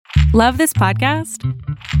Love this podcast?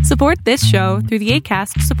 Support this show through the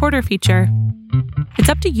Acast supporter feature. It's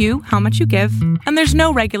up to you how much you give, and there's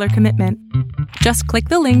no regular commitment. Just click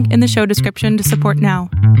the link in the show description to support now.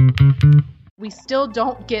 We still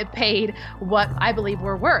don't get paid what I believe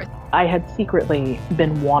we're worth. I had secretly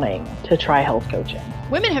been wanting to try health coaching.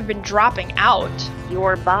 Women have been dropping out.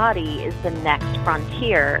 Your body is the next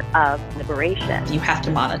frontier of liberation. You have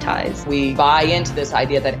to monetize. We buy into this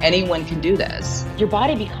idea that anyone can do this. Your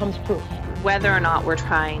body becomes proof. Whether or not we're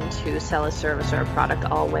trying to sell a service or a product,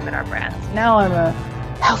 all women are brands. Now I'm a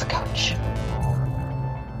health coach.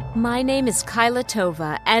 My name is Kyla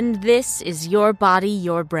Tova, and this is Your Body,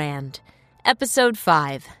 Your Brand. Episode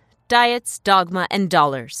 5, Diets, Dogma, and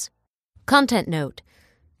Dollars. Content note.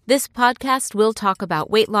 This podcast will talk about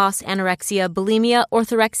weight loss, anorexia, bulimia,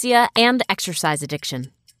 orthorexia, and exercise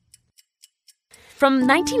addiction. From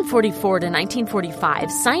 1944 to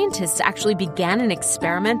 1945, scientists actually began an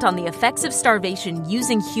experiment on the effects of starvation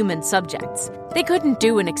using human subjects. They couldn't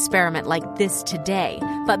do an experiment like this today,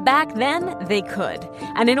 but back then they could.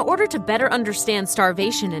 And in order to better understand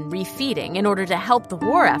starvation and refeeding, in order to help the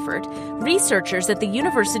war effort, researchers at the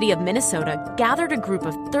University of Minnesota gathered a group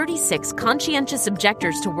of 36 conscientious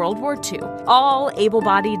objectors to World War II, all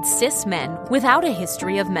able-bodied cis men without a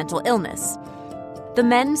history of mental illness. The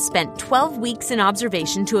men spent 12 weeks in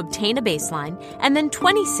observation to obtain a baseline, and then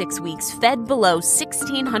 26 weeks fed below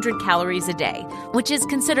 1,600 calories a day, which is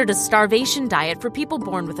considered a starvation diet for people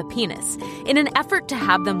born with a penis, in an effort to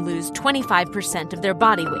have them lose 25% of their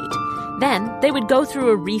body weight. Then they would go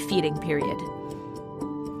through a refeeding period.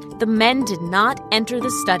 The men did not enter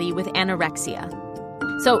the study with anorexia.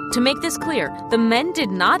 So, to make this clear, the men did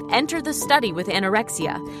not enter the study with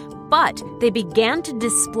anorexia, but they began to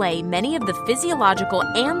display many of the physiological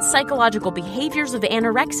and psychological behaviors of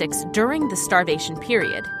anorexics during the starvation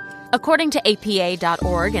period. According to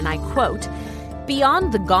APA.org, and I quote,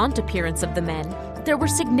 "Beyond the gaunt appearance of the men, there were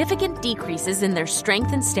significant decreases in their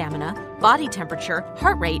strength and stamina, body temperature,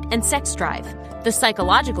 heart rate, and sex drive. The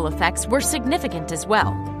psychological effects were significant as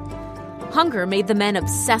well. Hunger made the men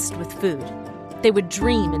obsessed with food. They would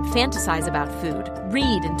dream and fantasize about food,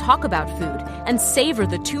 read and talk about food, and savor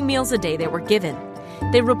the 2 meals a day they were given.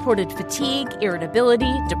 They reported fatigue,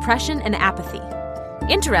 irritability, depression, and apathy.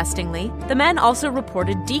 Interestingly, the men also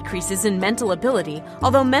reported decreases in mental ability,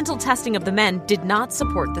 although mental testing of the men did not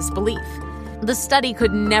support this belief. The study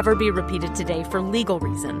could never be repeated today for legal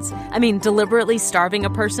reasons. I mean, deliberately starving a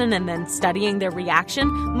person and then studying their reaction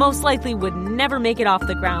most likely would never make it off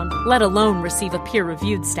the ground, let alone receive a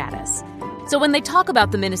peer-reviewed status. So when they talk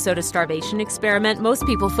about the Minnesota starvation experiment, most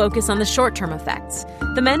people focus on the short-term effects.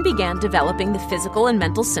 The men began developing the physical and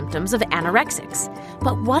mental symptoms of anorexics.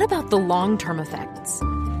 But what about the long-term effects?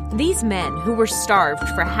 These men who were starved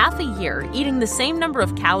for half a year, eating the same number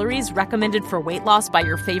of calories recommended for weight loss by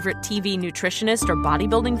your favorite TV nutritionist or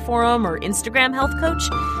bodybuilding forum or Instagram health coach,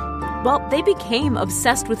 well, they became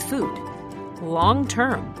obsessed with food.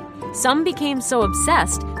 Long-term. Some became so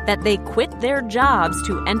obsessed that they quit their jobs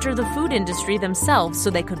to enter the food industry themselves so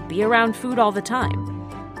they could be around food all the time.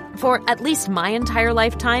 For at least my entire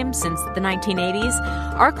lifetime, since the 1980s,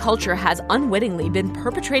 our culture has unwittingly been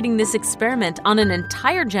perpetrating this experiment on an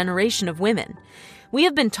entire generation of women. We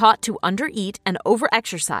have been taught to undereat and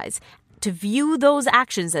overexercise, to view those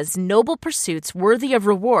actions as noble pursuits worthy of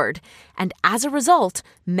reward, and as a result,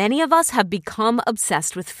 many of us have become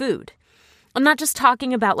obsessed with food. I'm not just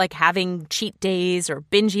talking about like having cheat days or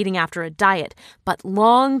binge eating after a diet, but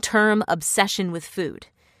long-term obsession with food.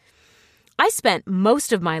 I spent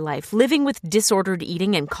most of my life living with disordered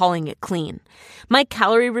eating and calling it clean. My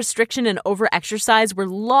calorie restriction and overexercise were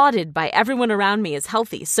lauded by everyone around me as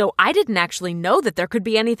healthy, so I didn't actually know that there could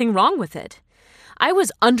be anything wrong with it. I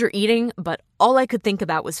was under-eating, but all I could think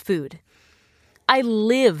about was food. I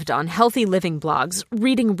lived on healthy living blogs,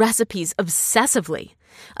 reading recipes obsessively.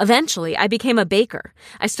 Eventually, I became a baker.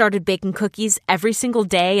 I started baking cookies every single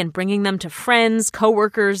day and bringing them to friends,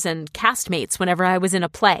 coworkers, and castmates whenever I was in a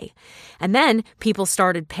play. And then people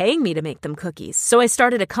started paying me to make them cookies, so I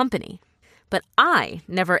started a company. But I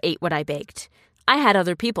never ate what I baked. I had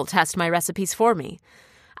other people test my recipes for me.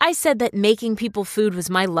 I said that making people food was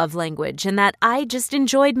my love language and that I just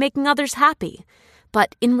enjoyed making others happy.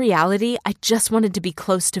 But in reality, I just wanted to be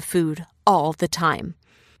close to food all the time.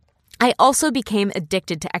 I also became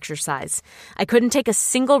addicted to exercise. I couldn't take a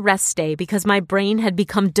single rest day because my brain had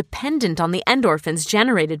become dependent on the endorphins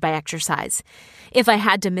generated by exercise. If I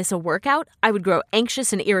had to miss a workout, I would grow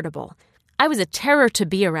anxious and irritable. I was a terror to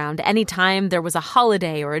be around any time there was a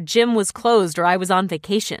holiday or a gym was closed or I was on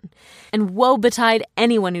vacation. And woe betide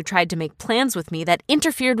anyone who tried to make plans with me that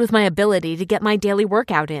interfered with my ability to get my daily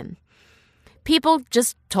workout in. People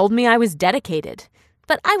just told me I was dedicated.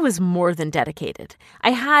 But I was more than dedicated. I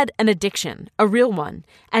had an addiction, a real one,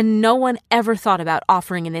 and no one ever thought about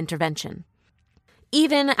offering an intervention.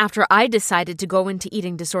 Even after I decided to go into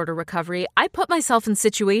eating disorder recovery, I put myself in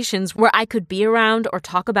situations where I could be around or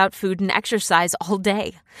talk about food and exercise all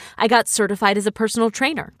day. I got certified as a personal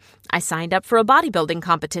trainer. I signed up for a bodybuilding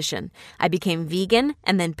competition. I became vegan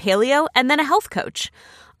and then paleo and then a health coach.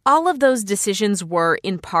 All of those decisions were,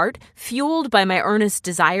 in part, fueled by my earnest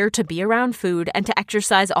desire to be around food and to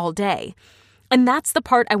exercise all day. And that's the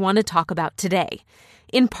part I want to talk about today.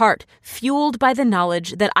 In part, fueled by the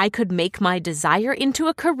knowledge that I could make my desire into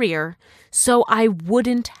a career so I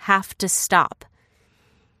wouldn't have to stop.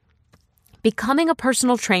 Becoming a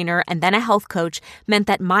personal trainer and then a health coach meant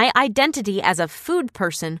that my identity as a food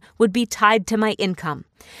person would be tied to my income.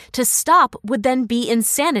 To stop would then be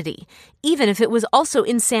insanity, even if it was also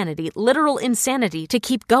insanity, literal insanity, to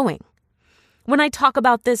keep going. When I talk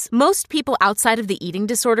about this, most people outside of the eating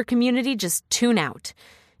disorder community just tune out.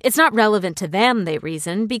 It's not relevant to them, they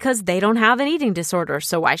reason, because they don't have an eating disorder,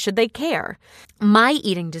 so why should they care? My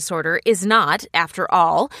eating disorder is not, after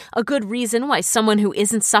all, a good reason why someone who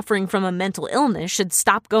isn't suffering from a mental illness should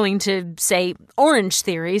stop going to, say, Orange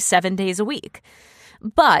Theory 7 days a week.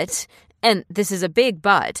 But, and this is a big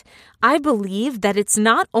but, I believe that it's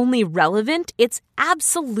not only relevant, it's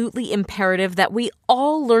absolutely imperative that we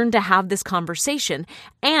all learn to have this conversation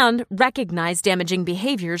and recognize damaging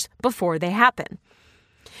behaviors before they happen.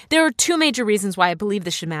 There are 2 major reasons why I believe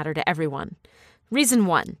this should matter to everyone. Reason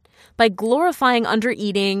 1, by glorifying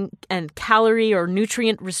undereating and calorie or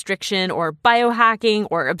nutrient restriction or biohacking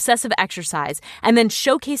or obsessive exercise and then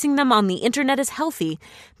showcasing them on the internet as healthy,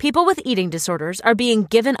 people with eating disorders are being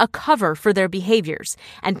given a cover for their behaviors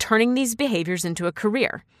and turning these behaviors into a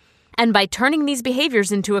career. And by turning these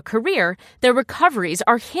behaviors into a career, their recoveries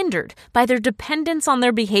are hindered by their dependence on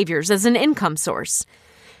their behaviors as an income source.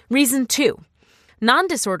 Reason 2,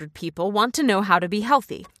 non-disordered people want to know how to be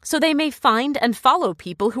healthy, so they may find and follow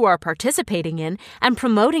people who are participating in and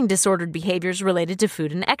promoting disordered behaviors related to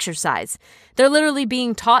food and exercise. They're literally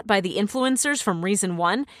being taught by the influencers from Reason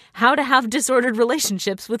 1 how to have disordered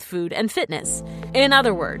relationships with food and fitness. In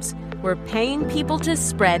other words, we're paying people to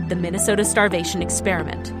spread the Minnesota starvation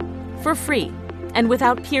experiment for free and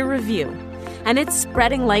without peer review. And it's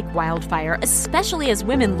spreading like wildfire, especially as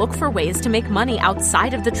women look for ways to make money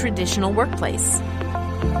outside of the traditional workplace.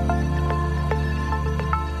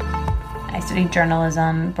 I studied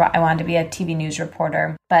journalism. I wanted to be a TV news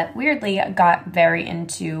reporter, but weirdly I got very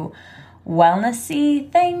into wellness-y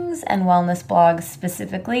things and wellness blogs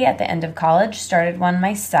specifically at the end of college. Started one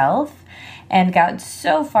myself and got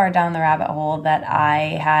so far down the rabbit hole that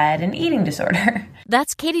I had an eating disorder.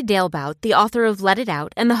 That's Katie Dalebout, the author of Let It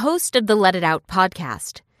Out and the host of the Let It Out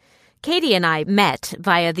podcast. Katie and I met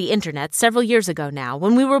via the internet several years ago now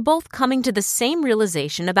when we were both coming to the same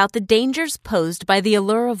realization about the dangers posed by the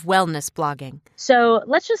allure of wellness blogging. So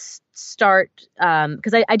let's just start,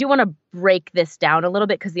 because I do want to break this down a little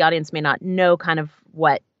bit because the audience may not know kind of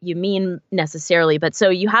what you mean necessarily. But so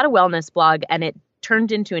you had a wellness blog and it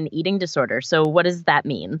turned into an eating disorder. So what does that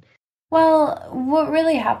mean? Well, what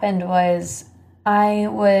really happened was I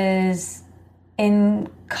was in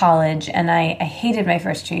college and I hated my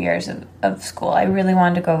first 2 years of school. I really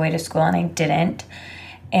wanted to go away to school and I didn't.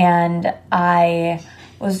 And I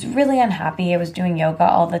was really unhappy. I was doing yoga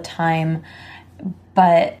all the time,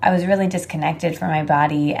 but I was really disconnected from my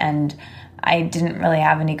body and I didn't really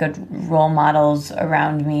have any good role models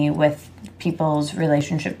around me with people's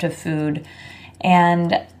relationship to food.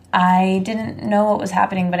 And I didn't know what was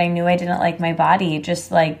happening, but I knew I didn't like my body, just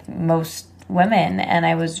like most women, and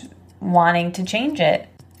I was wanting to change it,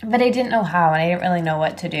 but I didn't know how, and I didn't really know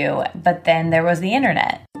what to do. But then there was the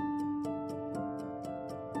internet.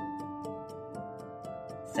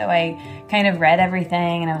 So I kind of read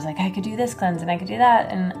everything, and I was like, I could do this cleanse, and I could do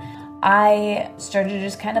that, and I started to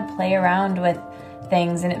just kind of play around with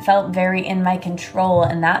things, and it felt very in my control,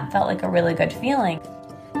 and that felt like a really good feeling.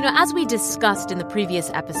 You know, as we discussed in the previous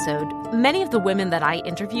episode, many of the women that I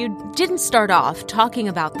interviewed didn't start off talking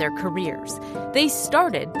about their careers. They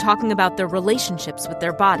started talking about their relationships with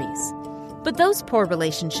their bodies. But those poor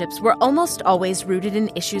relationships were almost always rooted in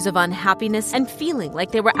issues of unhappiness and feeling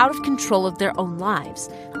like they were out of control of their own lives,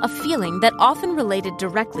 a feeling that often related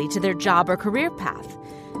directly to their job or career path.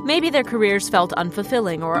 Maybe their careers felt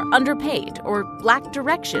unfulfilling or underpaid or lacked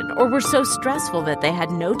direction or were so stressful that they had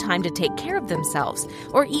no time to take care of themselves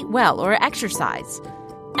or eat well or exercise.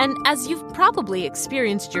 And as you've probably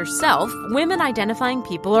experienced yourself, women-identifying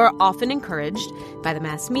people are often encouraged by the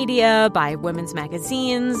mass media, by women's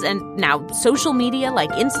magazines, and now social media like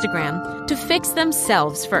Instagram to fix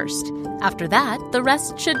themselves first. After that, the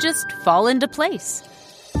rest should just fall into place.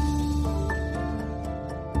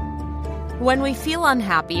 When we feel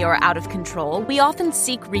unhappy or out of control, we often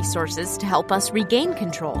seek resources to help us regain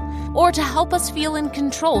control or to help us feel in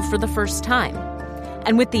control for the first time.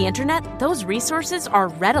 And with the internet, those resources are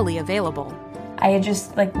readily available. I had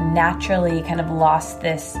just naturally kind of lost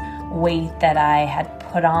this weight that I had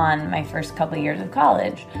put on my first couple of years of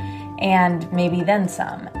college, and maybe then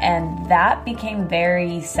some. And that became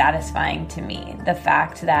very satisfying to me. The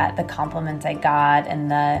fact that the compliments I got and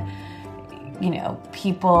the,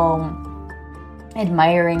 people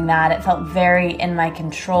admiring that, it felt very in my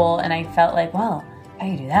control. And I felt like, well, if I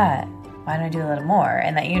could do that, why don't I do a little more?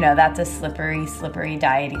 And that, that's a slippery,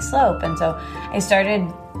 diety slope. And so I started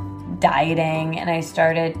dieting and I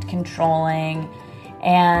started controlling,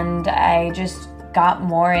 and I just got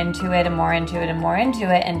more into it and more into it and more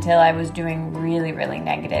into it until I was doing really, really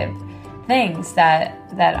negative things that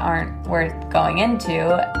aren't worth going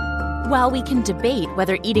into. While we can debate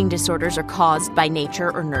whether eating disorders are caused by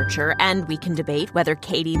nature or nurture, and we can debate whether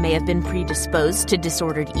Katie may have been predisposed to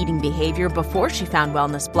disordered eating behavior before she found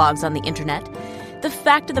wellness blogs on the internet, the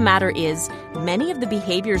fact of the matter is many of the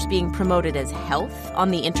behaviors being promoted as health on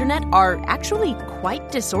the internet are actually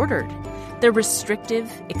quite disordered. They're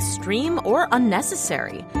restrictive, extreme, or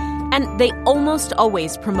unnecessary. And they almost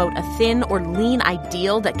always promote a thin or lean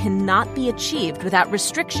ideal that cannot be achieved without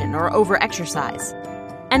restriction or overexercise.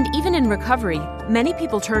 And even in recovery, many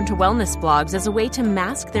people turn to wellness blogs as a way to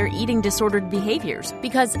mask their eating disordered behaviors,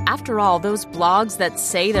 because after all, those blogs that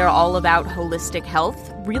say they're all about holistic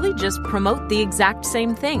health really just promote the exact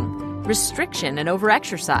same thing: restriction and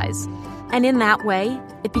overexercise. And in that way,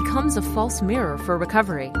 it becomes a false mirror for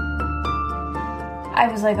recovery. I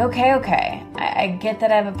was like, okay, I get that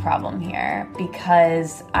I have a problem here,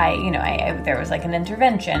 because there was an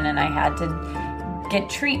intervention and I had to get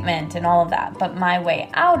treatment and all of that. But my way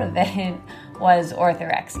out of it was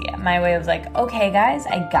orthorexia. My way was okay, guys,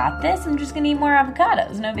 I got this. I'm just going to eat more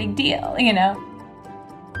avocados. No big deal,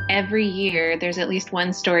 Every year, there's at least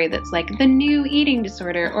one story that's the new eating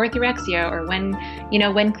disorder, orthorexia, or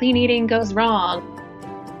when clean eating goes wrong.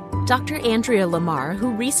 Dr. Andrea Lamar,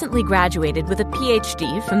 who recently graduated with a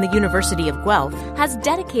PhD from the University of Guelph, has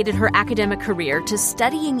dedicated her academic career to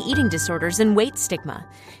studying eating disorders and weight stigma.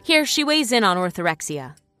 Here, she weighs in on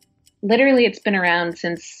orthorexia. Literally, it's been around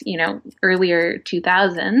since, earlier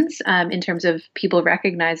 2000s in terms of people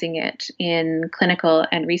recognizing it in clinical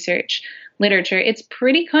and research literature. It's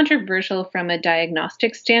pretty controversial from a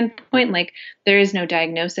diagnostic standpoint. There is no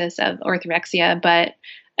diagnosis of orthorexia, but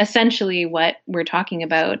essentially what we're talking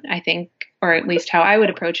about, I think, or at least how I would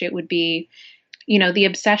approach it, would be, the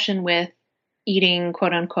obsession with eating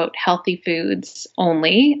quote unquote healthy foods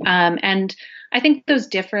only. And I think those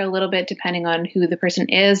differ a little bit depending on who the person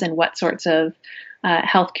is and what sorts of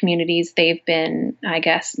health communities they've been, I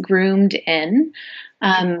guess, groomed in.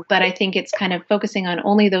 But I think it's kind of focusing on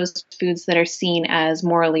only those foods that are seen as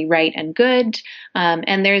morally right and good.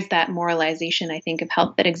 And there's that moralization, I think, of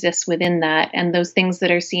health that exists within that. And those things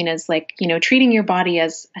that are seen as treating your body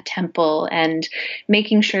as a temple and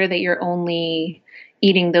making sure that you're only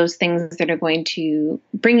eating those things that are going to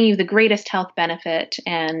bring you the greatest health benefit.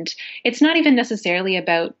 And it's not even necessarily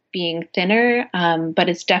about being thinner, but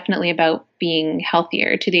it's definitely about being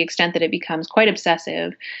healthier to the extent that it becomes quite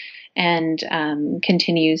obsessive and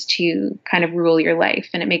continues to kind of rule your life.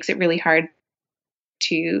 And it makes it really hard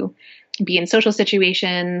to be in social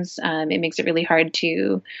situations. It makes it really hard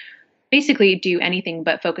to basically do anything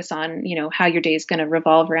but focus on, how your day is going to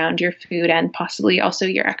revolve around your food and possibly also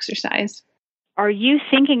your exercise. Are you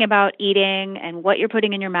thinking about eating and what you're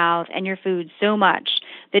putting in your mouth and your food so much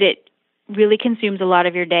that it really consumes a lot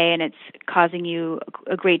of your day and it's causing you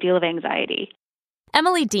a great deal of anxiety?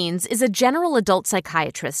 Emily Deans is a general adult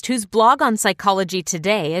psychiatrist whose blog on Psychology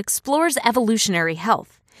Today explores evolutionary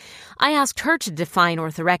health. I asked her to define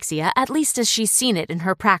orthorexia, at least as she's seen it in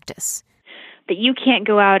her practice. That you can't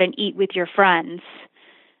go out and eat with your friends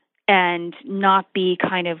and not be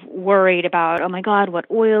kind of worried about, oh my God, what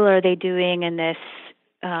oil are they doing in this,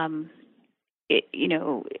 in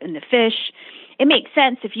the fish? It makes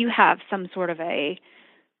sense if you have some sort of a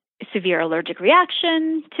severe allergic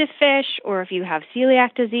reaction to fish, or if you have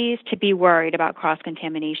celiac disease, to be worried about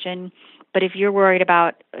cross-contamination. But if you're worried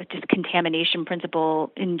about just contamination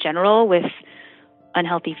principle in general with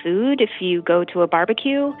unhealthy food, if you go to a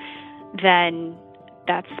barbecue, then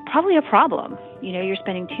that's probably a problem. You're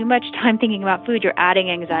spending too much time thinking about food. You're adding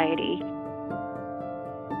anxiety.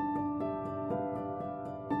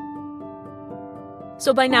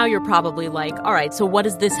 So by now you're probably like, all right, so what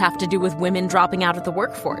does this have to do with women dropping out of the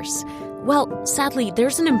workforce? Well, sadly,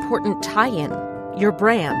 there's an important tie-in: your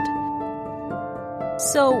brand.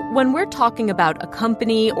 So when we're talking about a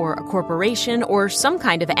company or a corporation or some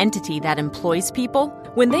kind of entity that employs people,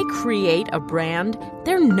 when they create a brand,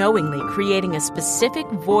 they're knowingly creating a specific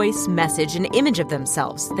voice, message, and image of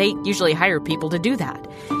themselves. They usually hire people to do that.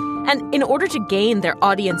 And in order to gain their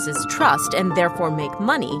audience's trust and therefore make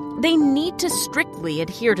money, they need to strictly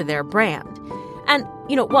adhere to their brand. And,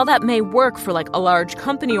 while that may work for like a large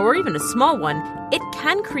company or even a small one, it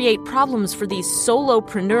can create problems for these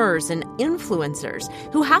solopreneurs and influencers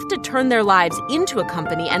who have to turn their lives into a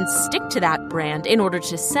company and stick to that brand in order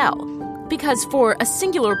to sell. Because for a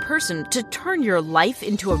singular person to turn your life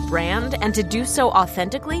into a brand and to do so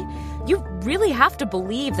authentically, you really have to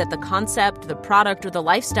believe that the concept, the product, or the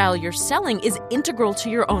lifestyle you're selling is integral to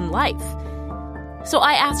your own life. So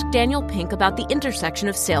I asked Daniel Pink about the intersection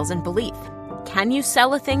of sales and belief. Can you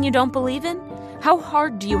sell a thing you don't believe in? How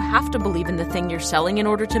hard do you have to believe in the thing you're selling in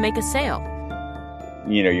order to make a sale?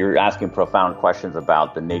 You're asking profound questions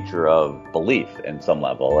about the nature of belief in some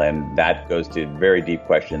level, and that goes to very deep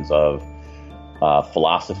questions of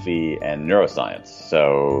philosophy and neuroscience.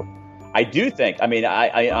 So I do think,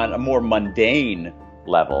 I on a more mundane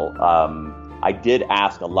level, I did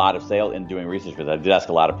ask a lot of sales in doing research for that. I did ask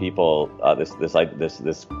a lot of people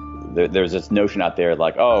there's this notion out there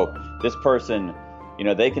like, oh, this person,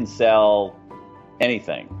 they can sell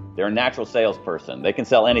anything. They're a natural salesperson. They can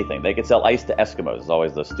sell anything. They can sell ice to Eskimos is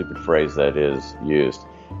always the stupid phrase that is used.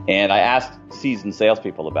 And I asked seasoned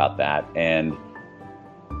salespeople about that, and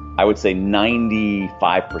I would say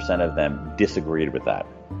 95% of them disagreed with that.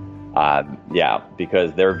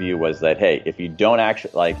 Because their view was that, hey, if you don't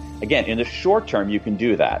actually, again, in the short term, you can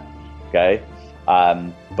do that, okay?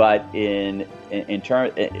 But in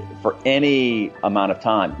term, for any amount of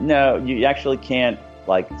time, no, you actually can't,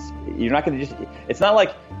 you're not going to it's not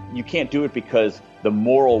like you can't do it because the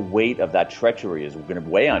moral weight of that treachery is going to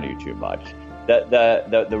weigh on you too much.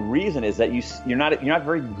 The reason is that you're not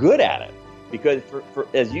very good at it, because for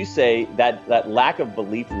as you say, that lack of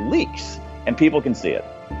belief leaks and people can see it.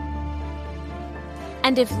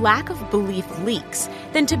 And if lack of belief leaks,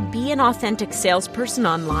 then to be an authentic salesperson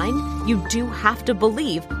online, you do have to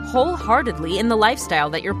believe wholeheartedly in the lifestyle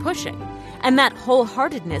that you're pushing. And that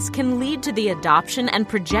wholeheartedness can lead to the adoption and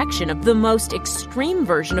projection of the most extreme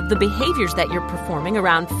version of the behaviors that you're performing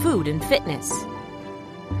around food and fitness.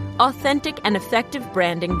 Authentic and effective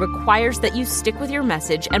branding requires that you stick with your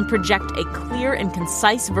message and project a clear and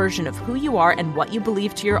concise version of who you are and what you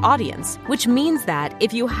believe to your audience, which means that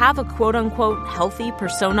if you have a quote-unquote healthy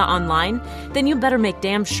persona online, then you better make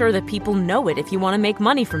damn sure that people know it if you want to make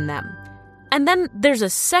money from them. And then there's a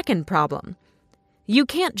second problem. You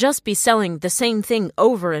can't just be selling the same thing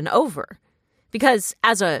over and over. Because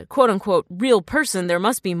as a quote-unquote real person, there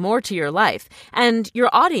must be more to your life, and your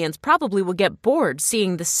audience probably will get bored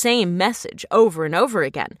seeing the same message over and over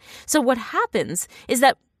again. So what happens is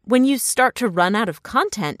that when you start to run out of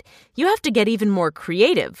content, you have to get even more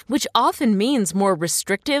creative, which often means more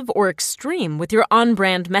restrictive or extreme with your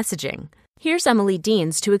on-brand messaging. Here's Emily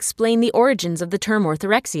Deans to explain the origins of the term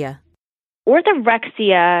orthorexia.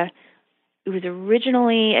 Orthorexia, it was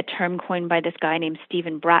originally a term coined by this guy named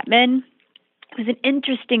Stephen Bratman. He was an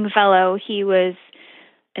interesting fellow. He was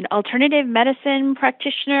an alternative medicine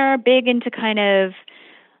practitioner, big into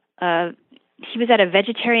he was at a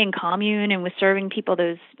vegetarian commune and was serving people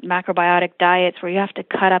those macrobiotic diets where you have to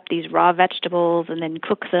cut up these raw vegetables and then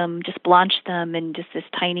cook them, just blanch them in just this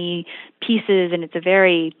tiny pieces. And it's a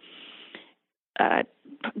very,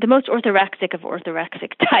 the most orthorexic of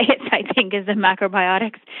orthorexic diets, I think, is the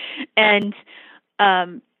macrobiotics. And,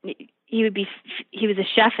 he was a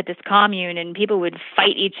chef at this commune, and people would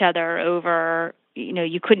fight each other over,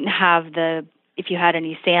 you couldn't have if you had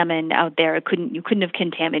any salmon out there, you couldn't have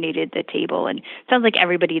contaminated the table. And it sounds like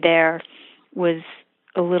everybody there was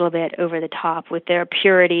a little bit over the top with their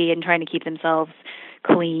purity and trying to keep themselves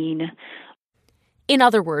clean. In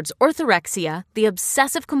other words, orthorexia, the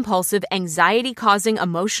obsessive-compulsive, anxiety-causing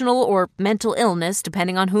emotional or mental illness,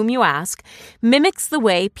 depending on whom you ask, mimics the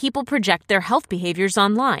way people project their health behaviors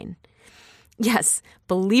online. Yes,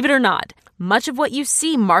 believe it or not, much of what you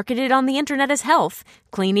see marketed on the internet as health,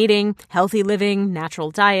 clean eating, healthy living,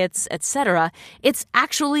 natural diets, etc., it's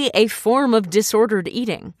actually a form of disordered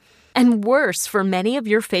eating. And worse, for many of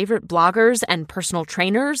your favorite bloggers and personal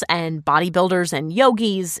trainers and bodybuilders and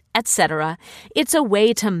yogis, etc., it's a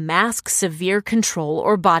way to mask severe control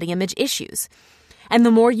or body image issues. And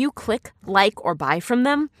the more you click, like, or buy from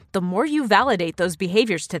them, the more you validate those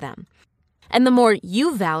behaviors to them. And the more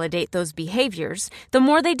you validate those behaviors, the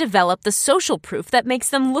more they develop the social proof that makes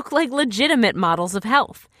them look like legitimate models of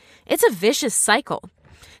health. It's a vicious cycle.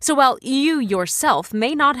 So while you yourself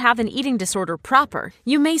may not have an eating disorder proper,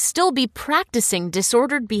 you may still be practicing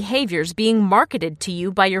disordered behaviors being marketed to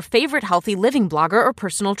you by your favorite healthy living blogger or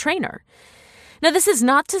personal trainer. Now, this is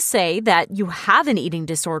not to say that you have an eating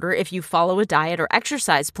disorder if you follow a diet or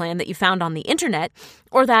exercise plan that you found on the internet,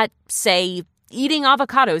 or that, say, eating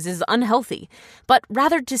avocados is unhealthy, but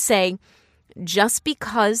rather to say, just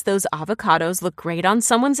because those avocados look great on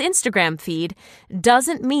someone's Instagram feed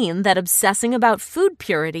doesn't mean that obsessing about food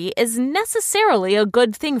purity is necessarily a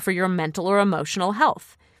good thing for your mental or emotional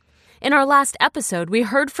health. In our last episode, we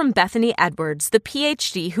heard from Bethany Edwards, the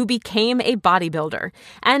PhD who became a bodybuilder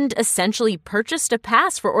and essentially purchased a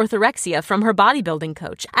pass for orthorexia from her bodybuilding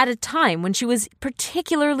coach at a time when she was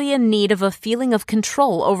particularly in need of a feeling of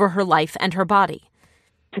control over her life and her body.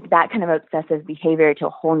 Took that kind of obsessive behavior to a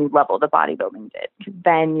whole new level, the bodybuilding did. Because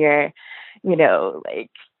then you're, like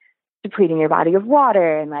depleting your body of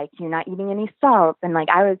water and like you're not eating any salt. And like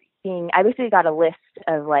I basically got a list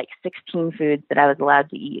of like 16 foods that I was allowed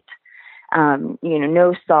to eat.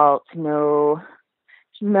 No salt, no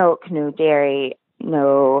milk, no dairy,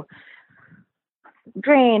 no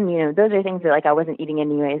grain, those are things that like I wasn't eating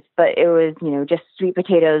anyways, but it was, just sweet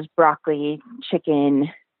potatoes, broccoli, chicken,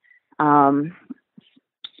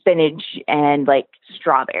 spinach, and like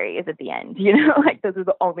strawberries at the end, like those are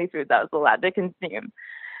the only foods I was allowed to consume.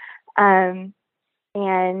 And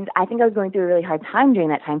I think I was going through a really hard time during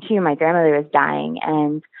that time too. My grandmother was dying,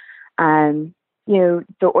 and, the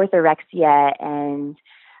orthorexia and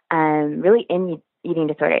really in eating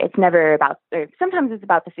disorder, it's never about, or sometimes it's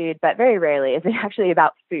about the food, but very rarely is it actually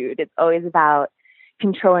about food. It's always about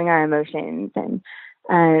controlling our emotions and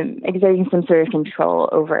exerting some sort of control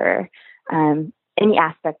over any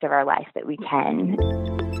aspect of our life that we can.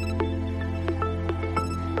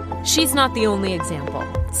 She's not the only example.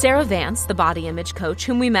 Sarah Vance, the body image coach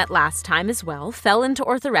whom we met last time as well, fell into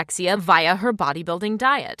orthorexia via her bodybuilding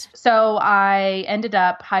diet. So I ended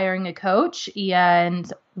up hiring a coach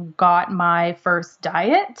and got my first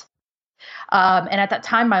diet. And at that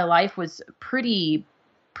time, my life was pretty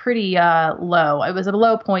low. It was a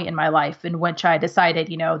low point in my life in which I decided,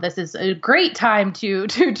 this is a great time to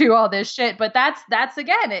do all this shit. But that's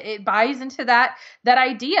again, it buys into that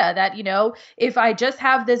idea that, if I just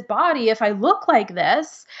have this body, if I look like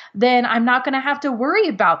this, then I'm not going to have to worry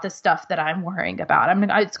about the stuff that I'm worrying about. I'm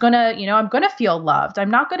going to feel loved. I'm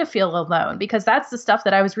not going to feel alone, because that's the stuff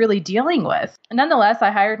that I was really dealing with. And nonetheless, I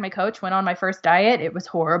hired my coach, went on my first diet. It was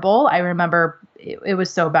horrible. I remember it was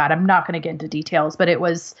so bad. I'm not going to get into details, but it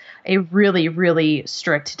was a really, really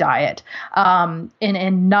strict diet,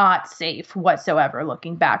 and not safe whatsoever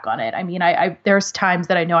looking back on it. I mean, there's times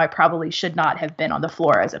that I know I probably should not have been on the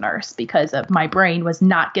floor as a nurse because of my brain was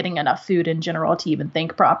not getting enough food in general to even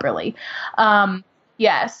think properly.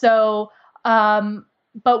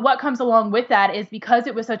 But what comes along with that is because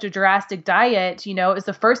it was such a drastic diet, it was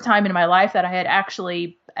the first time in my life that I had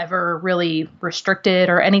actually ever really restricted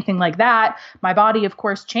or anything like that. My body, of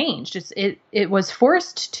course, changed. It was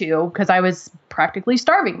forced to, because I was practically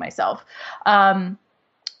starving myself.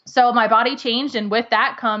 So my body changed, and with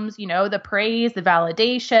that comes, the praise, the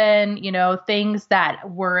validation, things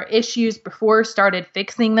that were issues before started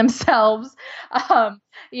fixing themselves. So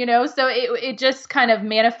it just kind of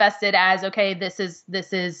manifested as, okay, this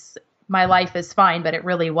is my life is fine, but it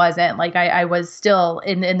really wasn't. Like I was still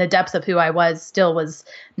in the depths of who I was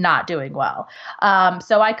not doing well.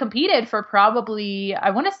 So I competed for probably, I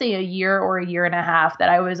want to say a year or a year and a half that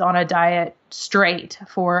I was on a diet straight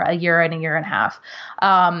for a year and a half.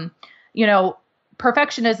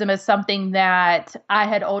 Perfectionism is something that I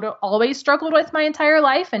had always struggled with my entire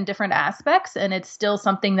life in different aspects. And it's still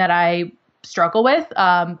something that I struggle with,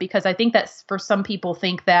 because I think that for some people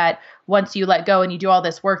think that once you let go and you do all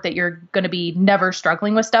this work that you're going to be never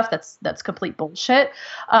struggling with stuff. That's complete bullshit.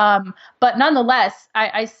 But nonetheless,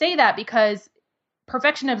 I say that because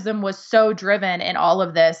perfectionism was so driven in all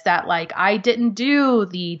of this that like I didn't do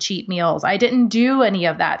the cheat meals. I didn't do any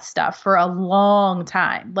of that stuff for a long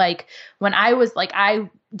time. Like when I was like, I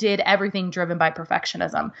did everything driven by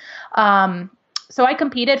perfectionism. So I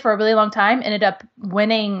competed for a really long time, ended up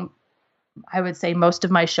winning I would say most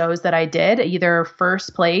of my shows that I did, either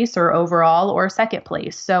first place or overall or second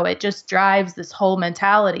place. So it just drives this whole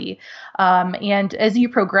mentality. And as you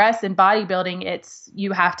progress in bodybuilding,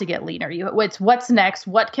 you have to get leaner. It's what's next?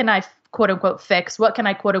 What can I quote unquote fix? What can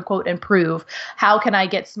I quote unquote improve? How can I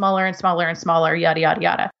get smaller and smaller and smaller? Yada, yada,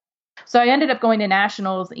 yada. So I ended up going to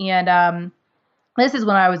nationals, and this is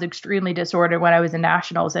when I was extremely disordered when I was in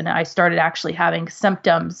nationals, and I started actually having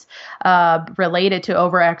symptoms related to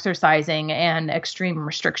overexercising and extreme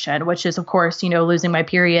restriction, which is, of course, losing my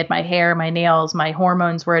period, my hair, my nails, my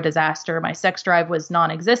hormones were a disaster. My sex drive was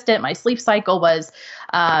non-existent. My sleep cycle was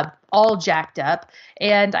all jacked up,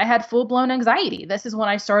 and I had full-blown anxiety. This is when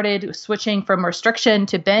I started switching from restriction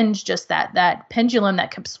to binge, just that pendulum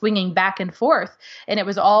that kept swinging back and forth, and it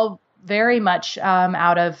was all very much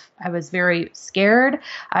I was very scared.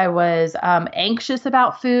 I was anxious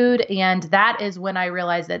about food. And that is when I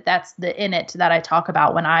realized that that's the in it that I talk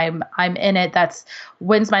about. When I'm in it, that's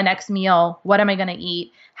when's my next meal? What am I going to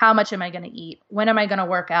eat? How much am I going to eat? When am I going to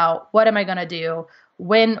work out? What am I going to do?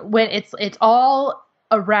 When it's all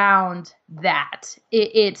around that.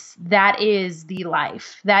 That is the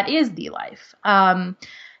life. That is the life.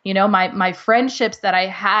 My friendships that I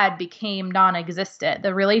had became non-existent.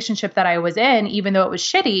 The relationship that I was in, even though it was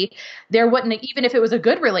shitty, there wouldn't, even if it was a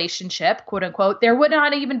good relationship, quote unquote, there would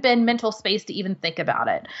not even been mental space to even think about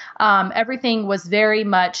it. Everything was very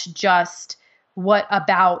much just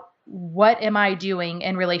what am I doing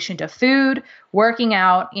in relation to food, working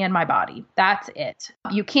out, and my body? That's it.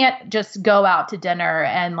 You can't just go out to dinner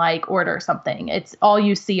and order something. It's all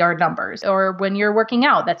you see are numbers. Or when you're working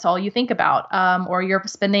out, that's all you think about. Or you're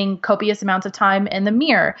spending copious amounts of time in the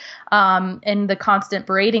mirror, and the constant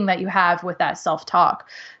berating that you have with that self-talk.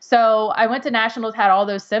 So I went to nationals, had all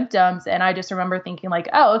those symptoms, and I just remember thinking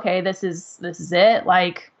oh, okay, this is it.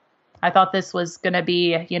 I thought this was going to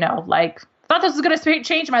be, thought this was going to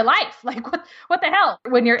change my life. What the hell?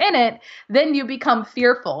 When you're in it, then you become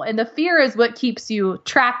fearful. And the fear is what keeps you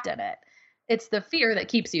trapped in it. It's the fear that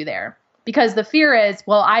keeps you there. Because the fear is,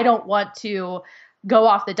 well, I don't want to go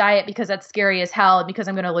off the diet because that's scary as hell. And because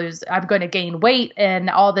I'm going to gain weight and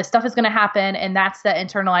all this stuff is going to happen. And that's the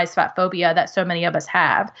internalized fat phobia that so many of us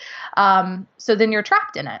have. So then you're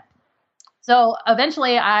trapped in it. So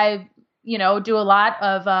eventually I do a lot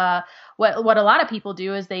of what a lot of people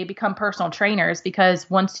do is they become personal trainers, because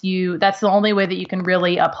that's the only way that you can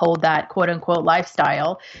really uphold that quote unquote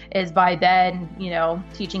lifestyle is by then,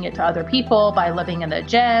 teaching it to other people, by living in the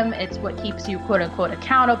gym. It's what keeps you quote unquote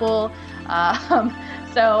accountable.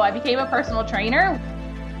 So I became a personal trainer.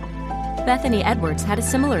 Bethany Edwards had a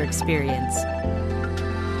similar experience.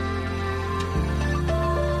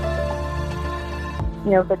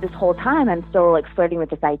 But this whole time I'm still flirting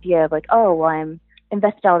with this idea of I'm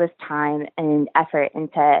invested all this time and effort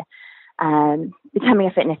into becoming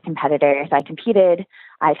a fitness competitor. So I competed.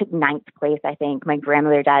 I took 9th place, I think. My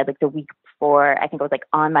grandmother died the week before. I think I was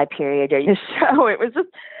on my period during the show. It was just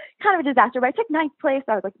kind of a disaster, but I took 9th place.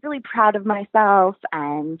 I was really proud of myself.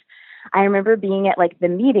 And I remember being at the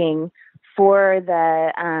meeting for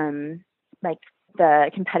the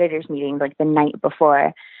competitors meeting, the night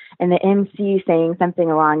before. And the MC saying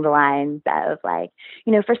something along the lines of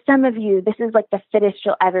for some of you, this is the fittest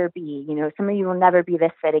you'll ever be. Some of you will never be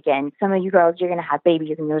this fit again. Some of you girls, you're going to have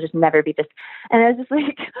babies and you'll just never be this. And I was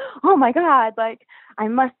just oh my God, I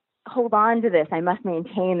must hold on to this. I must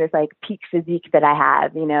maintain this peak physique that I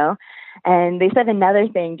have, And they said another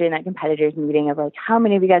thing during that competitors meeting of how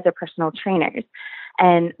many of you guys are personal trainers?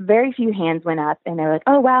 And very few hands went up, and they were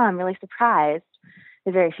oh wow, I'm really surprised.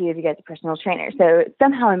 The very few of you guys are personal trainers. So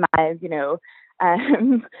somehow in my,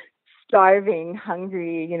 starving,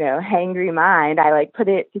 hungry, hangry mind, I put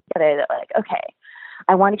it together that okay,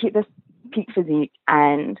 I want to keep this peak physique,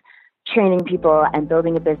 and training people and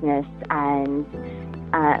building a business and,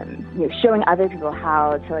 showing other people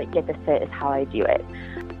how to get this fit is how I do it.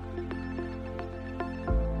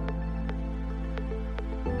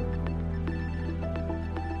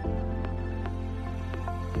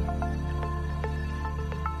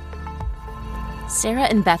 Sarah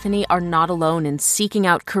and Bethany are not alone in seeking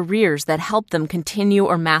out careers that help them continue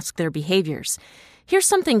or mask their behaviors. Here's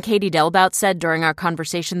something Katie Delbout said during our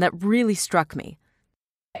conversation that really struck me.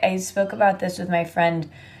 I spoke about this with my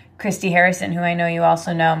friend Christy Harrison, who I know you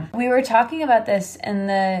also know. We were talking about this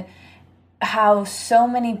in how so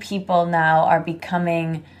many people now are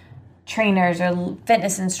becoming trainers or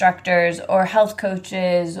fitness instructors or health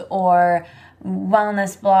coaches or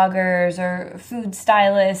wellness bloggers or food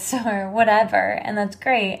stylists or whatever, and that's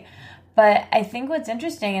great. But I think what's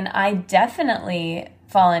interesting, and I definitely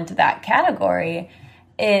fall into that category,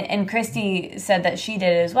 and Christy said that she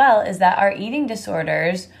did as well, is that our eating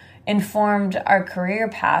disorders informed our career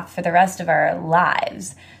path for the rest of our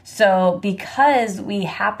lives. So because we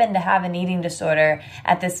happen to have an eating disorder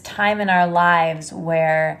at this time in our lives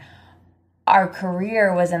where our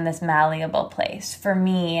career was in this malleable place, for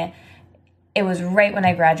me, it was right when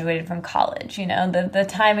I graduated from college, you know, the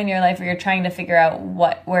time in your life where you're trying to figure out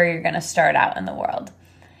where you're going to start out in the world.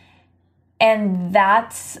 And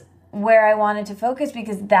that's where I wanted to focus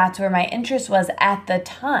because that's where my interest was at the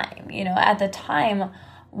time. You know, at the time,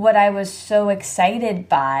 what I was so excited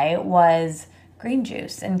by was green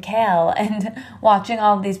juice and kale and watching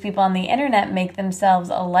all of these people on the internet make themselves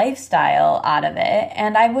a lifestyle out of it.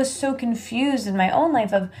 And I was so confused in my own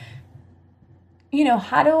life of, you know,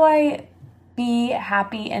 how do I be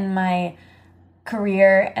happy in my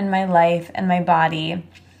career and my life and my body?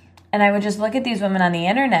 And I would just look at these women on the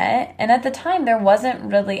internet. And at the time, there wasn't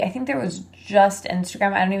really, I think there was just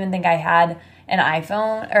Instagram. I don't even think I had an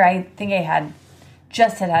iPhone, or I think I had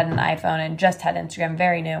an iPhone and just had Instagram,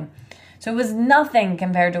 very new. So it was nothing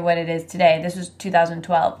compared to what it is today. This was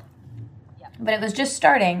 2012. But it was just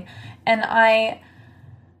starting. And I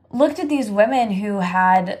looked at these women who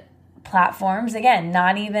had platforms, again,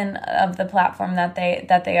 not even of the platform that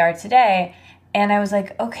they are today. And I was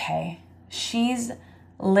like, okay, she's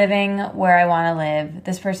living where I want to live.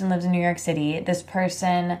 This person lives in New York City. This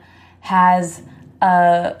person has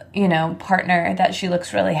a, you know, partner that she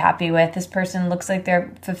looks really happy with. This person looks like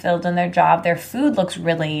they're fulfilled in their job. Their food looks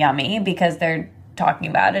really yummy because they're talking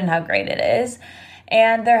about it and how great it is.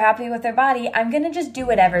 And they're happy with their body. I'm going to just do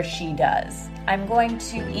whatever she does. I'm going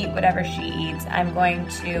to eat whatever she eats. I'm going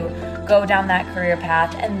to go down that career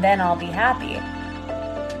path and then I'll be happy.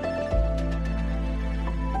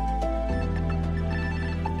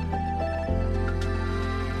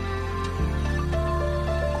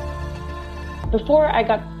 Before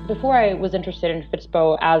I was interested in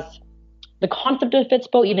Fitspo as the concept of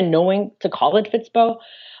Fitspo, even knowing to call it Fitspo,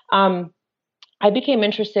 I became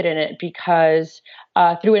interested in it because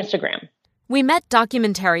through Instagram. We met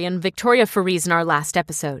documentarian Victoria Fariz in our last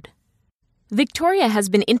episode. Victoria has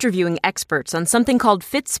been interviewing experts on something called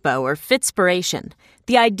Fitspo or Fitspiration,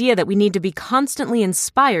 the idea that we need to be constantly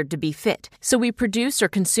inspired to be fit, so we produce or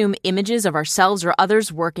consume images of ourselves or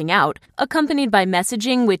others working out, accompanied by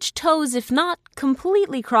messaging which toes, if not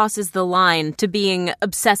completely crosses the line to being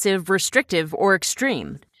obsessive, restrictive, or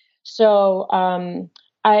extreme. So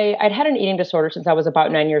I'd had an eating disorder since I was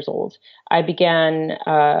about 9 years old. I began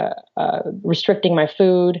restricting my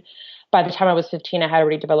food. By the time I was 15, I had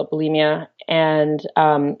already developed bulimia, and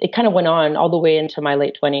it kind of went on all the way into my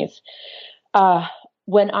late 20s.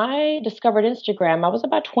 When I discovered Instagram, I was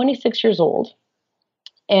about 26 years old,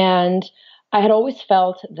 and I had always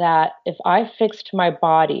felt that if I fixed my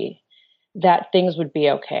body, that things would be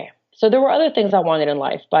okay. So there were other things I wanted in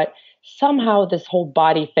life, but somehow this whole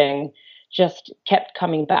body thing just kept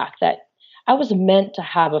coming back, that I was meant to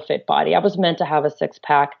have a fit body. I was meant to have a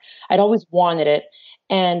six-pack. I'd always wanted it.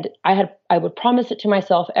 And I would promise it to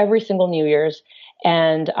myself every single New Year's,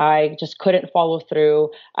 and I just couldn't follow through.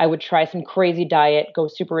 I would try some crazy diet, go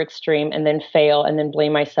super extreme, and then fail, and then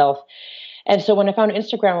blame myself. And so when I found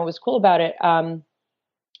Instagram, what was cool about it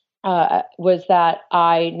was that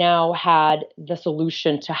I now had the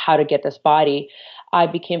solution to how to get this body. I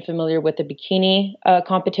became familiar with the bikini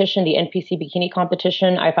competition, the NPC bikini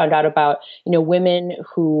competition. I found out about, women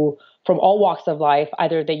who, from all walks of life,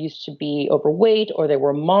 either they used to be overweight or they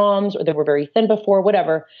were moms or they were very thin before,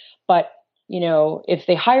 whatever. But, if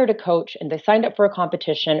they hired a coach and they signed up for a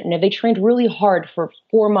competition and if they trained really hard for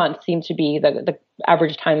 4 months, seemed to be the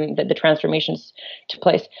average time that the transformations took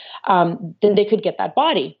place, then they could get that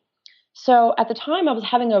body. So at the time I was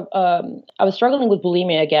I was struggling with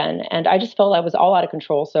bulimia again, and I just felt I was all out of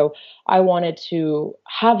control. So I wanted to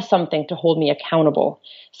have something to hold me accountable,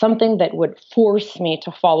 something that would force me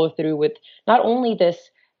to follow through with not only this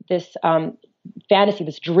fantasy,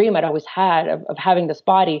 this dream I'd always had of having this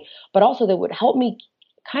body, but also that would help me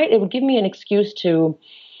it would give me an excuse to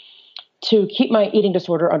keep my eating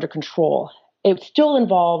disorder under control. It still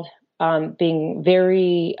involved being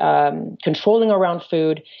very controlling around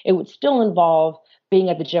food. It would still involve being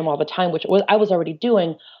at the gym all the time, which I was already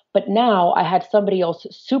doing. But now I had somebody else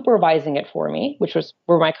supervising it for me, which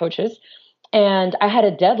were my coaches. And I had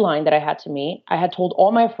a deadline that I had to meet. I had told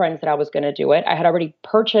all my friends that I was going to do it. I had already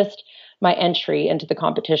purchased my entry into the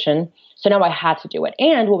competition. So now I had to do it.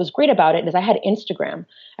 And what was great about it is I had Instagram.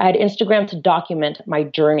 I had Instagram to document my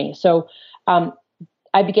journey. So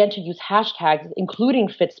I began to use hashtags, including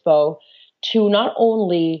Fitspo, to not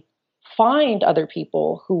only find other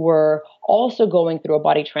people who were also going through a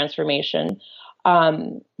body transformation,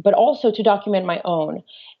 but also to document my own.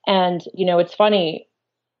 And, it's funny,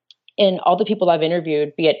 in all the people I've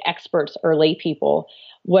interviewed, be it experts or lay people,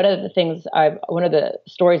 one of the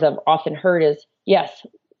stories I've often heard is, yes,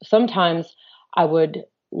 sometimes I would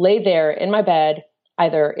lay there in my bed,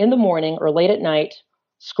 either in the morning or late at night,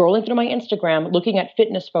 scrolling through my Instagram, looking at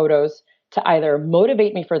fitness photos to either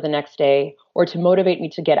motivate me for the next day or to motivate me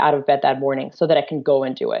to get out of bed that morning so that I can go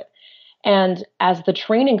and do it. And as the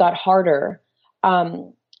training got harder,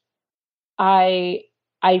 I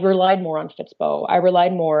relied more on Fitspo. I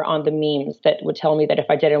relied more on the memes that would tell me that if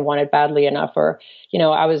I didn't want it badly enough, or,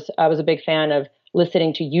 I was a big fan of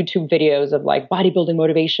listening to YouTube videos of like bodybuilding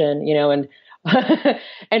motivation, and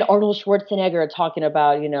and Arnold Schwarzenegger talking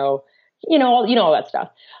about, all that stuff.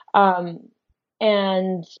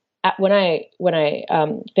 And when I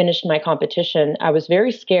finished my competition, I was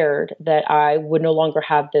very scared that I would no longer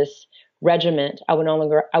have this regiment. I would no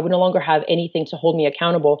longer have anything to hold me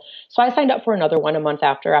accountable. So I signed up for another one a month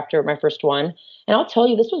after my first one. And I'll tell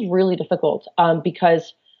you, this was really difficult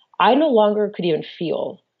because I no longer could even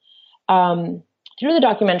feel. Through the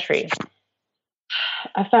documentary,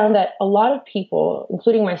 I found that a lot of people,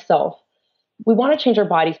 including myself, we want to change our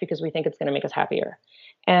bodies because we think it's going to make us happier.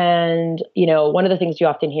 And, one of the things you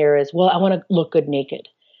often hear is, well, I want to look good naked.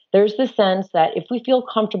 There's this sense that if we feel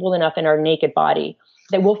comfortable enough in our naked body,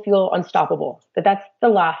 that we'll feel unstoppable, that's the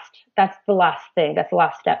last thing. That's the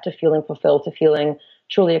last step to feeling fulfilled, to feeling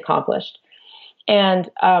truly accomplished.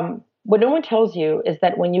 And what no one tells you is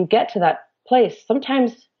that when you get to that place,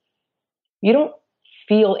 sometimes you don't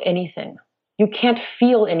feel anything. You can't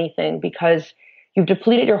feel anything because you've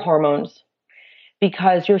depleted your hormones,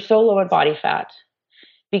 because you're so low in body fat,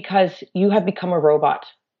 because you have become a robot.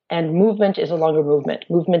 And movement is no longer movement.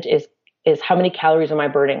 Movement is how many calories am I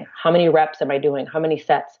burning? How many reps am I doing? How many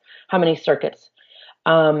sets? How many circuits?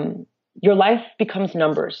 Your life becomes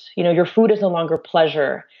numbers. Your food is no longer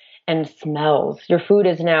pleasure and smells. Your food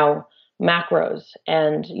is now macros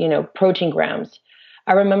and, protein grams.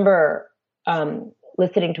 I remember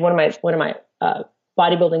listening to one of my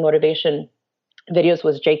bodybuilding motivation videos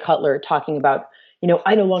was Jay Cutler talking about,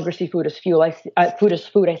 I no longer see food as fuel. I see food as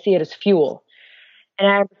food. I see it as fuel. And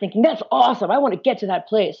I remember thinking, that's awesome. I want to get to that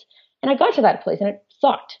place. And I got to that place and it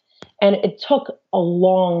sucked. And it took a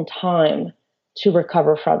long time to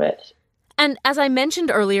recover from it. And as I mentioned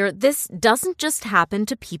earlier, this doesn't just happen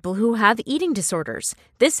to people who have eating disorders.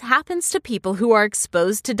 This happens to people who are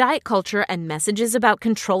exposed to diet culture and messages about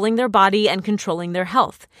controlling their body and controlling their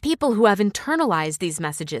health. People who have internalized these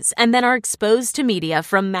messages and then are exposed to media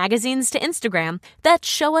from magazines to Instagram that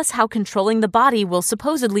show us how controlling the body will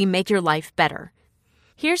supposedly make your life better.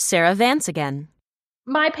 Here's Sarah Vance again.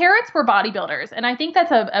 My parents were bodybuilders, and I think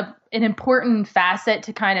that's an important facet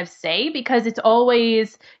to kind of say, because it's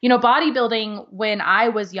always, bodybuilding when I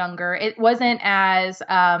was younger, it wasn't as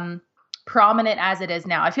prominent as it is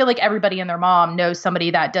now. I feel like everybody and their mom knows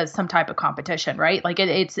somebody that does some type of competition, right? Like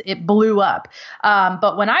it blew up.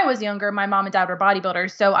 But when I was younger, my mom and dad were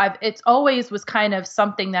bodybuilders, so it's always was kind of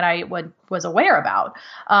something that I was aware about.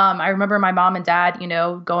 I remember my mom and dad,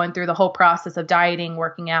 going through the whole process of dieting,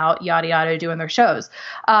 working out, yada, yada, doing their shows.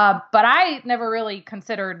 But I never really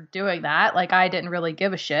considered doing that. Like, I didn't really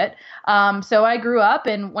give a shit. So I grew up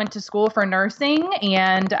and went to school for nursing.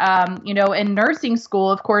 And, in nursing school,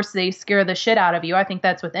 of course, they scare the shit out of you. I think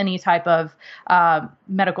that's with any type of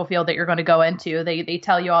medical field that you're going to go into. They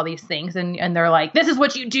tell you all these things and they're like, this is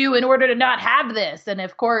what you do in order to not have this. And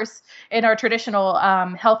of course, in our traditional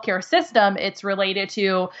healthcare system, it's related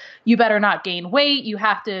to, you better not gain weight. You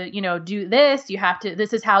have to, do this.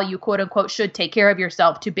 This is how you quote unquote should take care of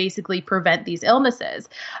yourself to basically prevent these illnesses.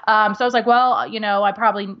 So I was like, well, I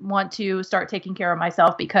probably want to start taking care of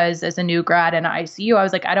myself, because as a new grad in ICU, I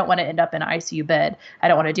was like, I don't want to end up in an ICU bed. I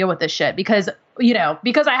don't want to deal with this shit because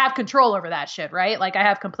I have control over that shit, right? Like, I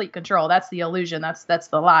have complete control. That's the illusion. That's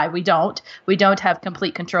the lie. We don't have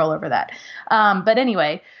complete control over that. But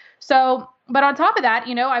anyway, but on top of that,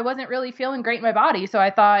 I wasn't really feeling great in my body. So I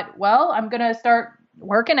thought, well, I'm going to start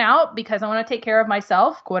working out because I want to take care of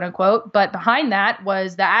myself, quote unquote. But behind that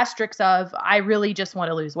was the asterisk of, I really just want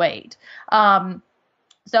to lose weight.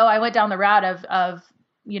 So I went down the route of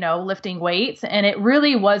lifting weights, and it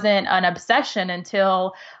really wasn't an obsession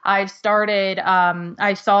until I started,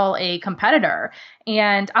 I saw a competitor,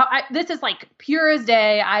 and this is like pure as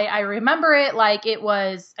day. I remember it like it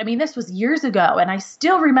was, this was years ago, and I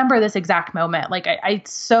still remember this exact moment. Like I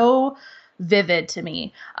so vivid to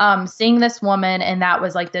me. Seeing this woman, and that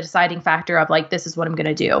was like the deciding factor of like, this is what I'm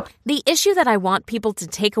going to do. The issue that I want people to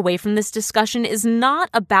take away from this discussion is not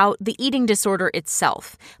about the eating disorder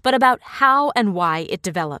itself, but about how and why it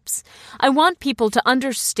develops. I want people to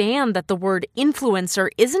understand that the word influencer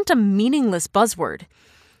isn't a meaningless buzzword.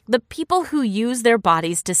 The people who use their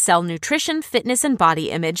bodies to sell nutrition, fitness, and body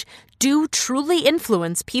image do truly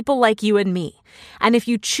influence people like you and me. And if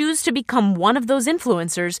you choose to become one of those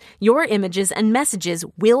influencers, your images and messages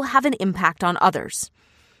will have an impact on others.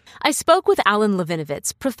 I spoke with Alan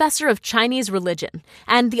Levinovitz, professor of Chinese religion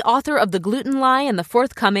and the author of The Gluten Lie and the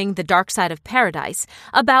forthcoming The Dark Side of Paradise,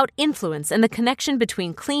 about influence and the connection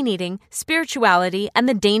between clean eating, spirituality, and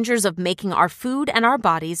the dangers of making our food and our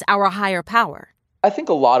bodies our higher power. I think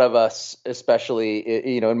a lot of us, especially,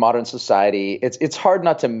 in modern society, it's hard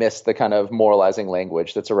not to miss the kind of moralizing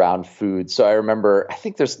language that's around food. So I remember, I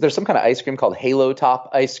think there's some kind of ice cream called Halo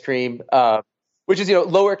Top ice cream, which is,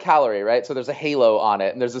 lower calorie, right? So there's a halo on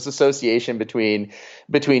it, and there's this association between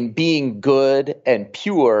being good and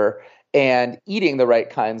pure and eating the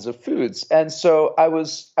right kinds of foods. And so I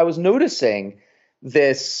was noticing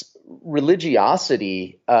this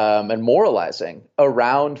religiosity and moralizing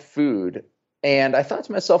around food. And I thought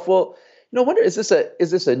to myself, well, I wonder, is this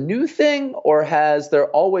a new thing, or has there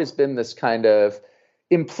always been this kind of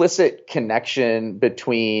implicit connection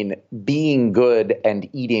between being good and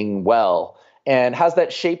eating well? And has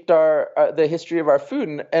that shaped the history of our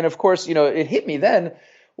food? And of course, it hit me then.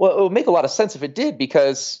 Well, it would make a lot of sense if it did,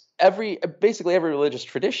 because basically every religious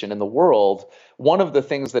tradition in the world, one of the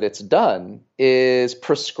things that it's done is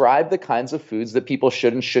prescribe the kinds of foods that people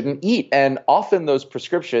should and shouldn't eat. And often those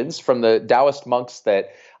prescriptions, from the Taoist monks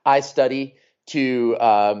that I study to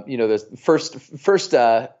the first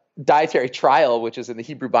dietary trial, which is in the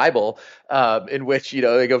Hebrew Bible, in which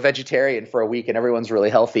they go vegetarian for a week and everyone's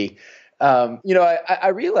really healthy. I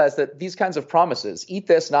realized that these kinds of promises, eat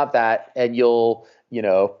this, not that, and you'll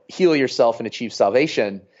heal yourself and achieve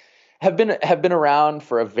salvation, have been around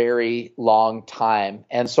for a very long time.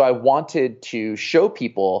 And so I wanted to show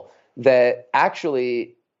people that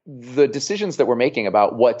actually the decisions that we're making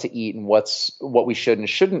about what to eat and what we should and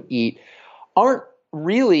shouldn't eat aren't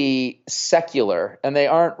really secular, and they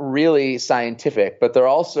aren't really scientific, but they're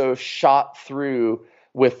also shot through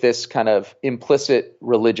with this kind of implicit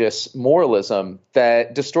religious moralism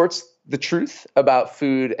that distorts the truth about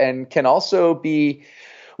food and can also be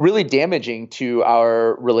really damaging to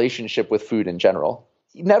our relationship with food in general.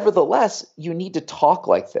 Nevertheless, you need to talk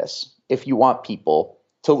like this if you want people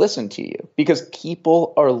to listen to you, because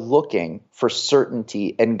people are looking for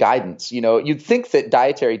certainty and guidance. You'd think that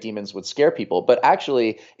dietary demons would scare people, but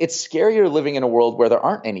actually it's scarier living in a world where there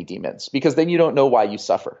aren't any demons, because then you don't know why you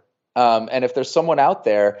suffer. And if there's someone out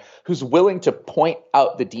there who's willing to point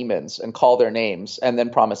out the demons and call their names and then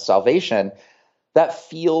promise salvation, that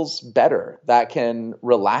feels better. That can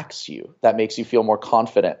relax you. That makes you feel more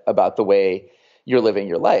confident about the way you're living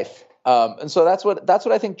your life. And so that's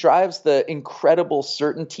what I think drives the incredible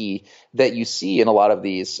certainty that you see in a lot of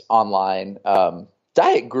these online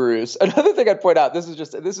diet gurus. Another thing I'd point out, this is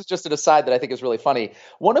just an aside that I think is really funny.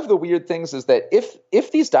 One of the weird things is that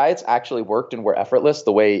if these diets actually worked and were effortless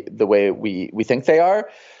the way we think they are,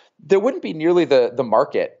 there wouldn't be nearly the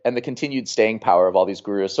market and the continued staying power of all these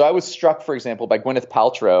gurus. So I was struck, for example, by Gwyneth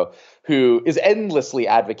Paltrow, who is endlessly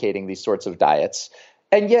advocating these sorts of diets,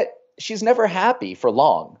 and yet she's never happy for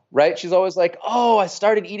long, right? She's always like, oh, I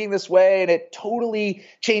started eating this way and it totally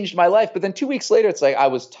changed my life. But then 2 weeks later, it's like, I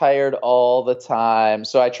was tired all the time.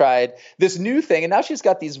 So I tried this new thing. And now she's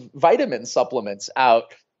got these vitamin supplements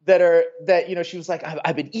out that she was like,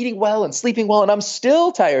 I've been eating well and sleeping well, and I'm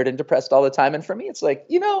still tired and depressed all the time. And for me, it's like,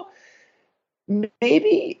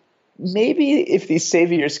 maybe if these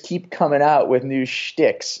saviors keep coming out with new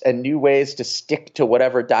shticks and new ways to stick to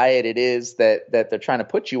whatever diet it is that they're trying to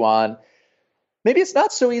put you on, maybe it's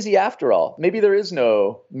not so easy after all. Maybe there is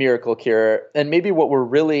no miracle cure. And maybe what we're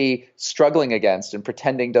really struggling against and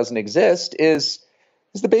pretending doesn't exist is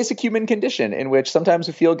the basic human condition, in which sometimes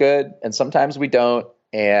we feel good and sometimes we don't.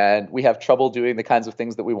 And we have trouble doing the kinds of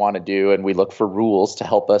things that we want to do. And we look for rules to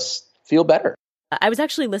help us feel better. I was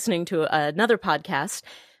actually listening to another podcast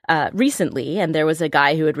recently, and there was a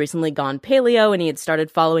guy who had recently gone paleo, and he had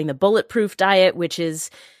started following the bulletproof diet, which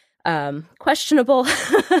is questionable.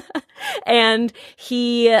 And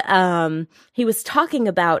he was talking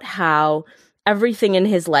about how everything in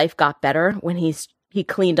his life got better when he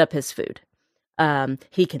cleaned up his food.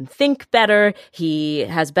 He can think better. He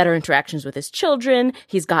has better interactions with his children.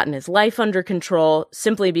 He's gotten his life under control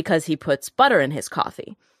simply because he puts butter in his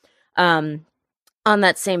coffee. On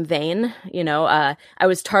that same vein, I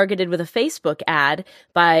was targeted with a Facebook ad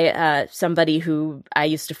by somebody who I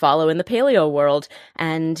used to follow in the paleo world,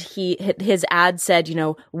 and his ad said,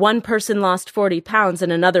 one person lost 40 pounds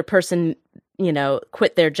and another person,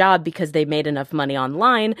 quit their job because they made enough money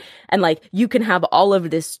online, and you can have all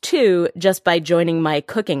of this too just by joining my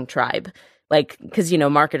cooking tribe, because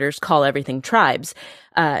marketers call everything tribes,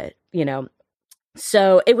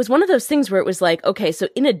 So it was one of those things where it was okay, so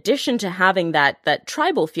in addition to having that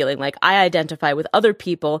tribal feeling, I identify with other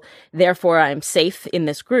people, therefore I'm safe in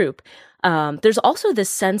this group, there's also this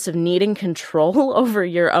sense of needing control over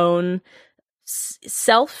your own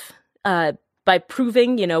self by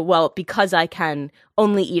proving, because I can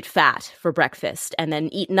only eat fat for breakfast and then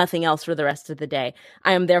eat nothing else for the rest of the day,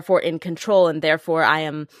 I am therefore in control, and therefore I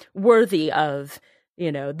am worthy of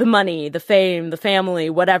the money, the fame, the family,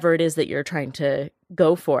 whatever it is that you're trying to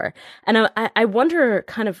go for. And I wonder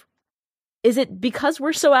is it because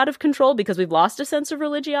we're so out of control because we've lost a sense of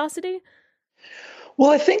religiosity? Well,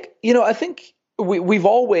 I think we've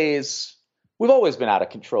always been out of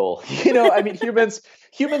control. Humans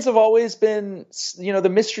have always been, the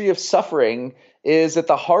mystery of suffering is at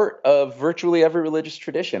the heart of virtually every religious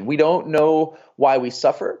tradition. We don't know why we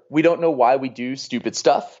suffer. We don't know why we do stupid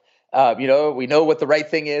stuff. We know what the right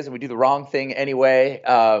thing is, and we do the wrong thing anyway.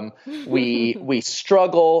 We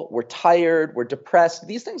struggle, we're tired, we're depressed.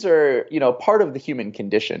 These things are, part of the human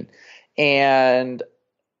condition. And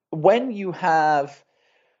when you have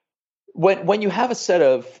a set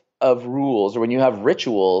of rules, or when you have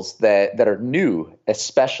rituals that are new,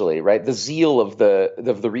 especially, right? The zeal of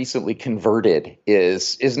the recently converted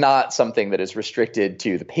is not something that is restricted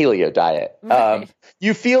to the paleo diet. Right.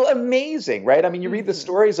 You feel amazing, right? I mean, you read the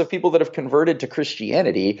stories of people that have converted to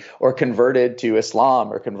Christianity or converted to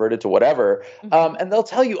Islam or converted to whatever, and they'll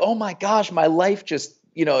tell you, oh my gosh, my life just,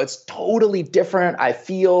 it's totally different. I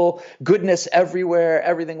feel goodness everywhere.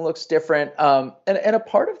 Everything looks different. And a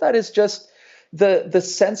part of that is just the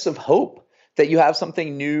sense of hope that you have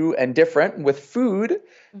something new and different. And with food,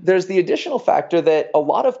 there's the additional factor that a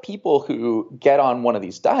lot of people who get on one of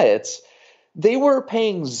these diets, they were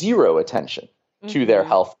paying zero attention to their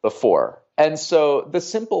health before. And so the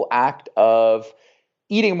simple act of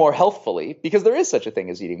eating more healthfully, because there is such a thing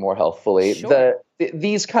as eating more healthfully, sure,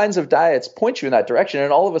 these kinds of diets point you in that direction.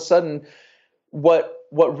 And all of a sudden, what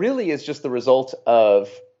really is just the result of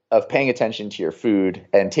paying attention to your food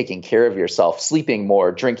and taking care of yourself, sleeping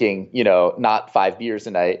more, drinking, not 5 beers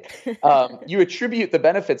a night. You attribute the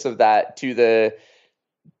benefits of that to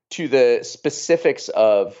the specifics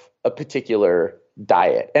of a particular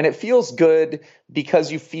diet. And it feels good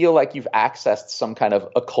because you feel like you've accessed some kind of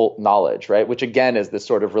occult knowledge, right? Which again is this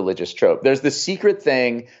sort of religious trope. There's this secret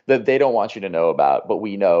thing that they don't want you to know about, but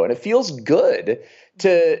we know. And it feels good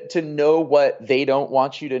to know what they don't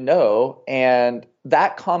want you to know. And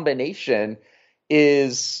that combination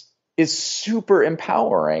is super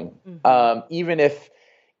empowering. Even if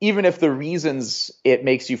the reasons it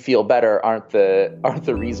makes you feel better aren't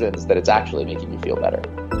the reasons that it's actually making you feel better.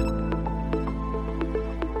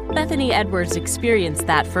 Bethany Edwards experienced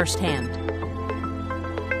that firsthand.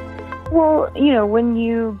 Well, when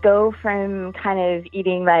you go from kind of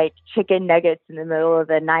eating chicken nuggets in the middle of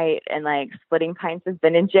the night and splitting pints of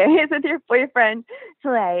Ben and Jerry's with your boyfriend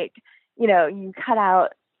to you cut out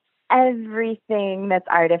everything that's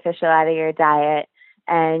artificial out of your diet,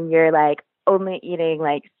 and you're only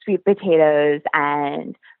eating sweet potatoes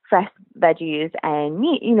and fresh veggies and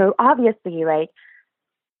meat, obviously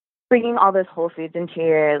bringing all those whole foods into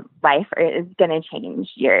your life is going to change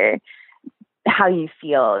how you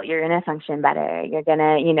feel. You're going to function better. You're going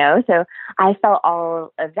to, so I felt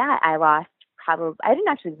all of that. I lost I didn't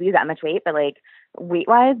actually lose that much weight, but weight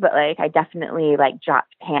wise, but I definitely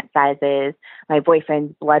dropped pant sizes. My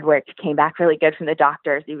boyfriend's blood work came back really good from the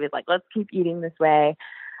doctor. So he was let's keep eating this way.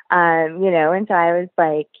 And so I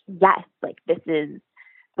was yes, this is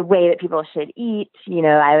the way that people should eat.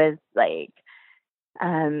 I was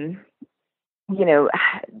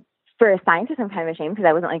for a scientist, I'm kind of ashamed because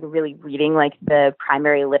I wasn't really reading the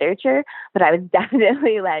primary literature, but I was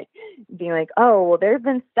definitely being oh, well, there have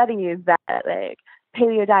been studies that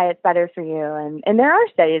paleo diet's better for you. And there are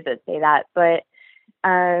studies that say that, but,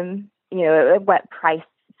 at what price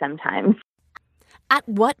sometimes. At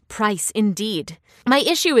what price, indeed? My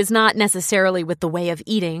issue is not necessarily with the way of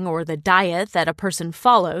eating or the diet that a person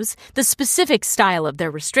follows, the specific style of their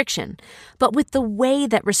restriction, but with the way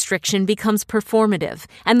that restriction becomes performative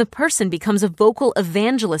and the person becomes a vocal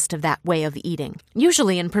evangelist of that way of eating,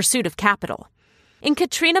 usually in pursuit of capital. In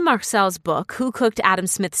Katrina Marcel's book, Who Cooked Adam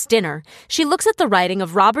Smith's Dinner, she looks at the writing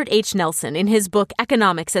of Robert H. Nelson in his book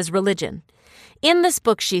Economics as Religion. In this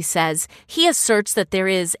book, she says, he asserts that there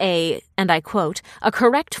is and I quote, a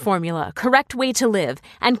correct formula, correct way to live,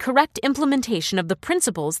 and correct implementation of the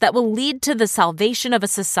principles that will lead to the salvation of a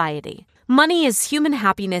society. Money is human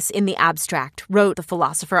happiness in the abstract, wrote the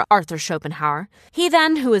philosopher Arthur Schopenhauer. He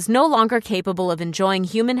then, who is no longer capable of enjoying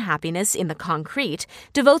human happiness in the concrete,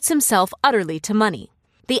 devotes himself utterly to money.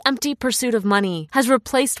 The empty pursuit of money has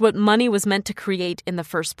replaced what money was meant to create in the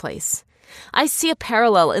first place. I see a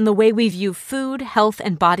parallel in the way we view food, health,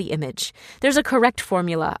 and body image. There's a correct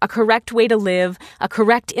formula, a correct way to live, a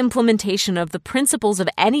correct implementation of the principles of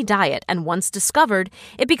any diet, and once discovered,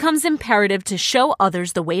 it becomes imperative to show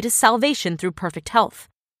others the way to salvation through perfect health.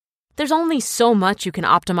 There's only so much you can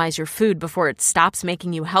optimize your food before it stops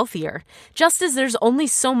making you healthier, just as there's only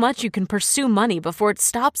so much you can pursue money before it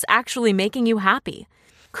stops actually making you happy.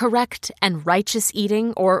 Correct and righteous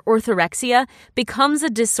eating, or orthorexia, becomes a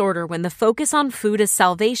disorder when the focus on food as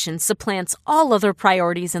salvation supplants all other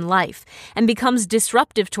priorities in life and becomes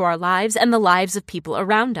disruptive to our lives and the lives of people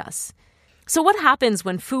around us. So what happens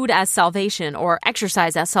when food as salvation or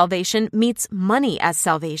exercise as salvation meets money as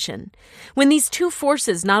salvation? When these two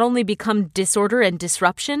forces not only become disorder and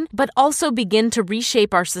disruption, but also begin to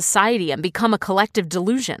reshape our society and become a collective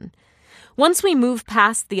delusion? Once we move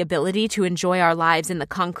past the ability to enjoy our lives in the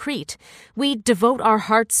concrete, we devote our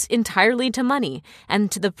hearts entirely to money and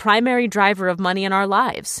to the primary driver of money in our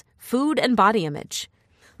lives, food and body image.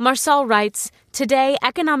 Marcel writes, "Today,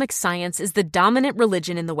 economic science is the dominant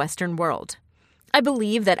religion in the Western world. I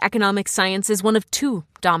believe that economic science is one of two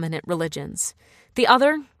dominant religions. The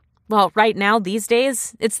other, well, right now, these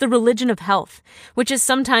days, it's the religion of health, which is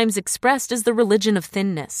sometimes expressed as the religion of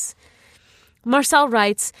thinness." Marcel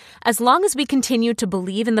writes, "As long as we continue to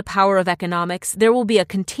believe in the power of economics, there will be a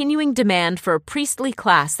continuing demand for a priestly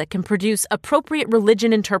class that can produce appropriate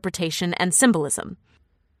religion interpretation and symbolism.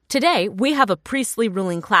 Today, we have a priestly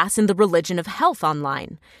ruling class in the religion of health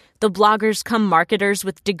online. The bloggers come marketers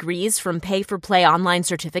with degrees from pay-for-play online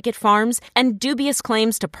certificate farms and dubious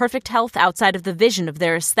claims to perfect health outside of the vision of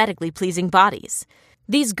their aesthetically pleasing bodies.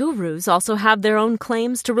 These gurus also have their own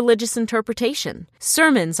claims to religious interpretation,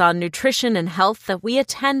 sermons on nutrition and health that we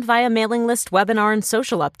attend via mailing list, webinar, and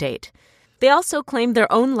social update. They also claim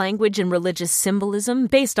their own language and religious symbolism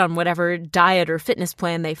based on whatever diet or fitness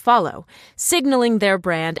plan they follow, signaling their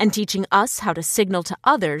brand and teaching us how to signal to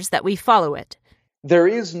others that we follow it. There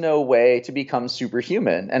is no way to become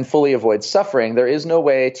superhuman and fully avoid suffering. There is no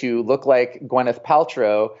way to look like Gwyneth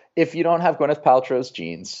Paltrow if you don't have Gwyneth Paltrow's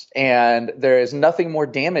genes. And there is nothing more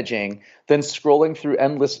damaging than scrolling through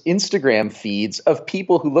endless Instagram feeds of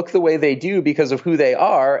people who look the way they do because of who they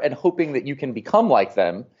are and hoping that you can become like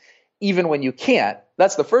them, even when you can't.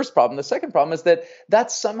 That's the first problem. The second problem is that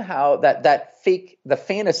that's somehow that fake, the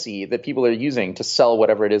fantasy that people are using to sell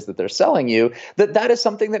whatever it is that they're selling you, that is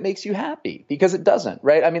something that makes you happy, because it doesn't,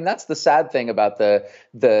 right? I mean, that's the sad thing about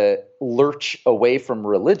the lurch away from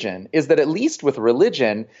religion, is that at least with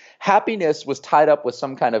religion, happiness was tied up with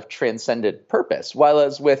some kind of transcendent purpose. While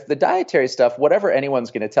as with the dietary stuff, whatever anyone's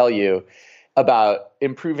going to tell you about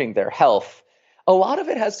improving their health, a lot of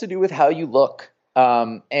it has to do with how you look.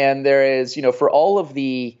 And there is, for all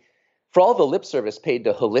the lip service paid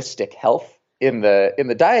to holistic health in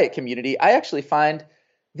the diet community, I actually find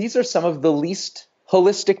these are some of the least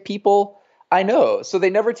holistic people I know. So they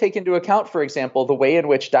never take into account, for example, the way in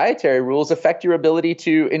which dietary rules affect your ability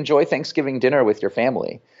to enjoy Thanksgiving dinner with your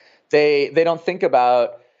family. They don't think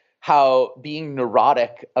about how being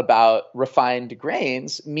neurotic about refined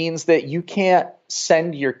grains means that you can't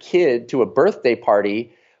send your kid to a birthday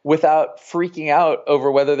party without freaking out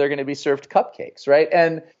over whether they're going to be served cupcakes, right?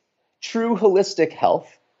 And true holistic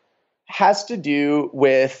health has to do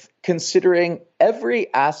with considering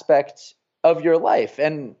every aspect of your life.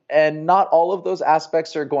 And not all of those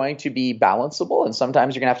aspects are going to be balanceable. And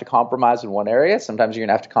sometimes you're going to have to compromise in one area. Sometimes you're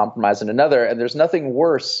going to have to compromise in another. And there's nothing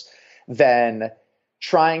worse than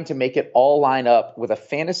trying to make it all line up with a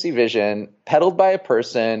fantasy vision peddled by a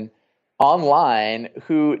person online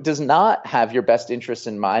who does not have your best interests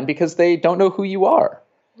in mind because they don't know who you are.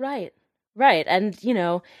 Right. And,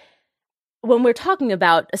 when we're talking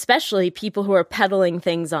about especially people who are peddling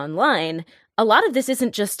things online, a lot of this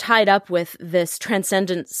isn't just tied up with this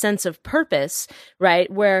transcendent sense of purpose,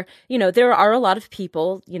 right? Where, there are a lot of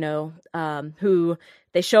people, who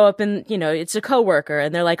they show up and, it's a coworker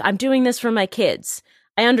and they're like, I'm doing this for my kids.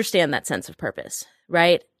 I understand that sense of purpose,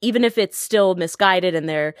 right? Even if it's still misguided and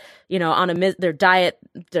they're, on their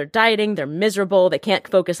dieting, they're miserable, they can't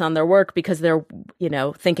focus on their work because they're,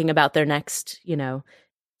 thinking about their next,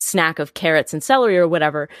 snack of carrots and celery or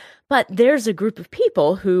whatever. But there's a group of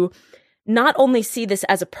people who, not only see this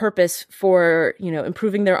as a purpose for,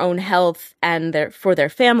 improving their own health and for their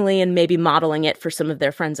family and maybe modeling it for some of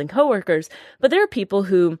their friends and coworkers, but there are people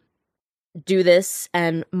who do this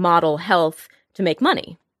and model health to make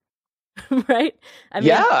money. Right? I mean,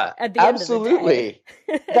 yeah, at the absolutely. End of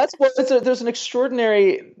the day. That's what there's an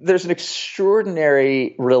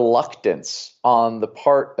extraordinary reluctance on the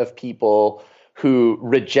part of people who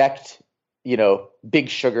reject, big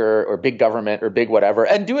sugar or big government or big whatever,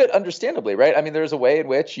 and do it understandably, right? I mean, there's a way in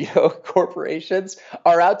which, corporations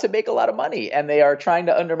are out to make a lot of money and they are trying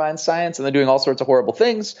to undermine science and they're doing all sorts of horrible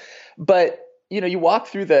things. But you walk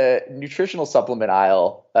through the nutritional supplement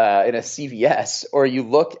aisle in a CVS, or you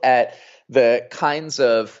look at the kinds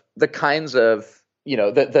of the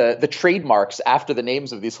trademarks after the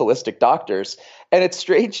names of these holistic doctors, and it's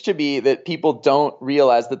strange to me that people don't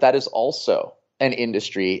realize that is also an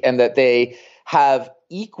industry and that they have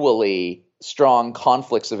equally strong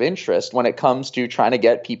conflicts of interest when it comes to trying to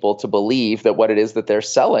get people to believe that what it is that they're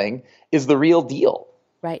selling is the real deal.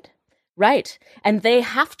 Right. And they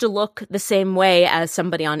have to look the same way as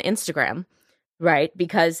somebody on Instagram, right?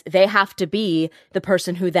 Because they have to be the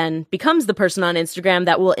person who then becomes the person on Instagram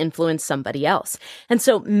that will influence somebody else. And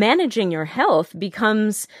so managing your health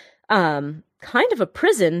becomes kind of a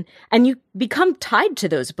prison, and you become tied to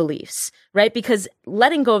those beliefs, right? Because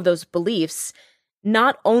letting go of those beliefs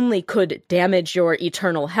not only could damage your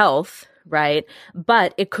eternal health, right?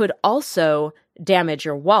 But it could also damage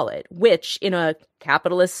your wallet, which in a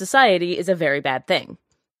capitalist society is a very bad thing.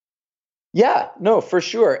 Yeah, no, for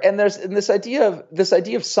sure. And there's this idea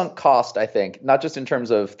of sunk cost, I think, not just in terms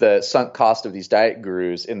of the sunk cost of these diet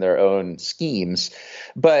gurus in their own schemes,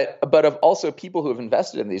 but of also people who have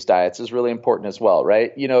invested in these diets is really important as well,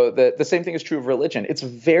 right? The same thing is true of religion. It's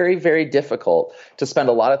very, very difficult to spend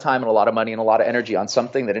a lot of time and a lot of money and a lot of energy on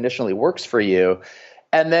something that initially works for you,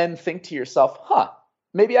 and then think to yourself,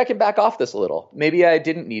 maybe I can back off this a little. Maybe I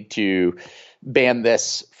didn't need to ban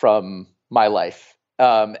this from my life.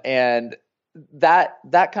 And that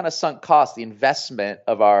kind of sunk cost, the investment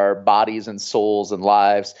of our bodies and souls and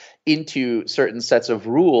lives into certain sets of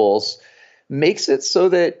rules, makes it so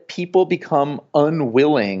that people become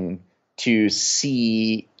unwilling to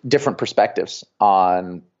see different perspectives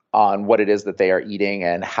on what it is that they are eating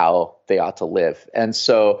and how they ought to live. And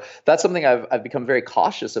so that's something I've become very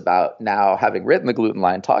cautious about now, having written The Gluten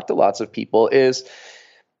Line, talked to lots of people,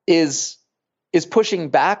 is pushing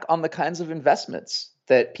back on the kinds of investments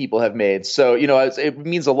that people have made. So, it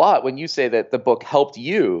means a lot when you say that the book helped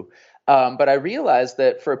you. But I realize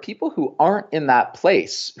that for people who aren't in that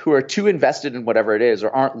place, who are too invested in whatever it is or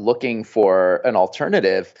aren't looking for an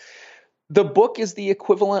alternative, the book is the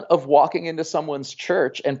equivalent of walking into someone's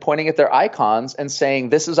church and pointing at their icons and saying,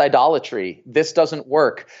 this is idolatry. This doesn't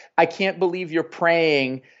work. I can't believe you're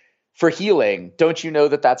praying for healing. Don't you know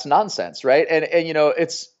that that's nonsense, right? And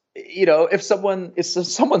it's, if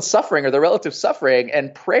someone's suffering or their relative's suffering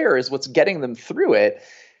and prayer is what's getting them through it,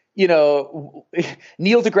 Neil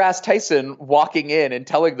deGrasse Tyson walking in and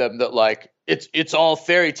telling them that it's all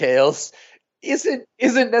fairy tales isn't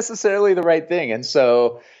necessarily the right thing. And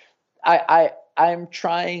so I'm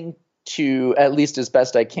trying to, at least as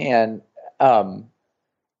best I can,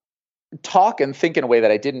 talk and think in a way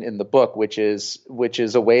that I didn't in the book, which is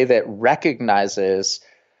a way that recognizes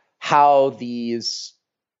how these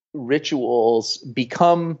rituals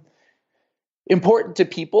become important to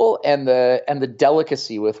people and the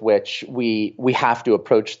delicacy with which we have to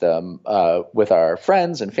approach them with our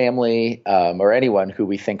friends and family or anyone who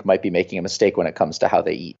we think might be making a mistake when it comes to how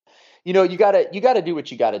they eat. You gotta do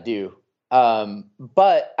what you gotta do.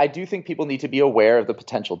 But I do think people need to be aware of the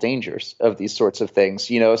potential dangers of these sorts of things.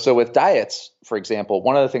 So with diets, for example,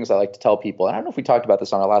 one of the things I like to tell people, and I don't know if we talked about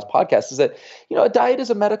this on our last podcast, is that, a diet is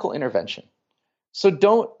a medical intervention. So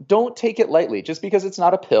don't take it lightly. Just because it's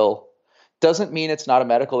not a pill doesn't mean it's not a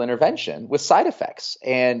medical intervention with side effects.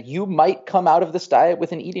 And you might come out of this diet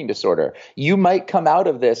with an eating disorder. You might come out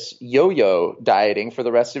of this yo-yo dieting for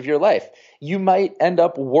the rest of your life. You might end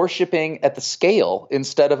up worshiping at the scale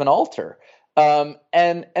instead of an altar.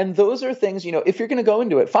 And those are things, if you're going to go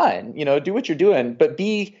into it, fine, do what you're doing, but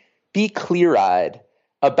be clear-eyed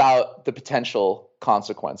about the potential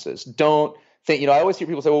consequences. Don't think, I always hear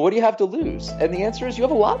people say, well, what do you have to lose? And the answer is you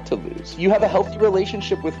have a lot to lose. You have a healthy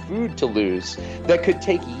relationship with food to lose that could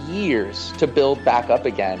take years to build back up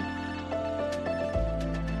again.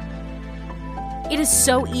 It is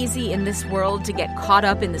so easy in this world to get caught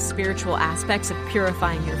up in the spiritual aspects of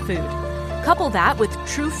purifying your food. Couple that with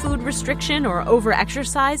true food restriction or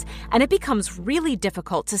over-exercise, and it becomes really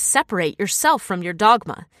difficult to separate yourself from your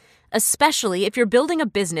dogma, especially if you're building a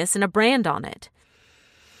business and a brand on it.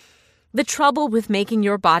 The trouble with making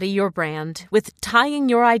your body your brand, with tying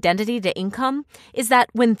your identity to income, is that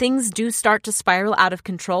when things do start to spiral out of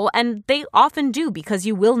control, and they often do because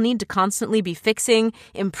you will need to constantly be fixing,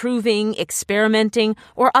 improving, experimenting,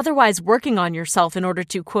 or otherwise working on yourself in order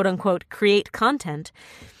to quote-unquote create content,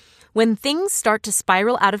 when things start to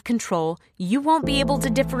spiral out of control, you won't be able to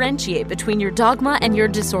differentiate between your dogma and your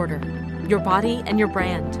disorder, your body and your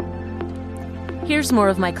brand. Here's more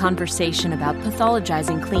of my conversation about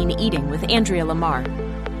pathologizing clean eating with Andrea Lamar.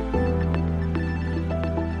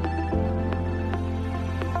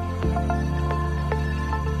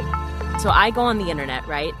 So I go on the internet,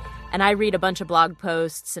 right? And I read a bunch of blog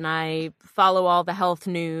posts and I follow all the health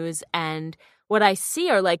news, and what I see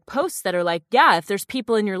are like posts that are like, yeah, if there's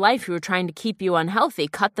people in your life who are trying to keep you unhealthy,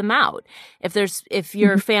 cut them out. If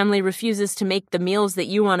your family refuses to make the meals that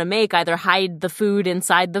you want to make, either hide the food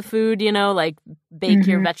inside the food, like bake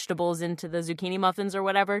your vegetables into the zucchini muffins or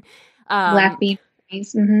whatever. Black bean.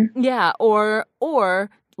 Yeah. Or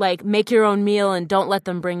like make your own meal and don't let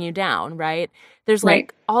them bring you down. Right. There's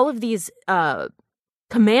like all of these,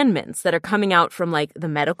 commandments that are coming out from like the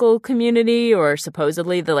medical community or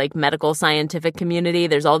supposedly the like medical scientific community.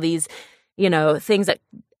 There's all these, things that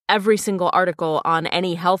every single article on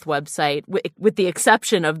any health website, with the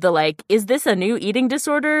exception of the like, is this a new eating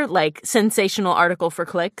disorder? Like sensational article for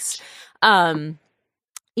clicks. All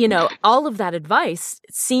of that advice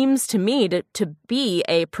seems to me to be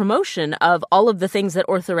a promotion of all of the things that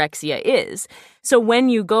orthorexia is. So when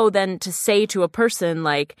you go then to say to a person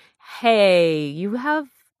like, hey, you have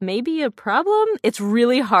maybe a problem, it's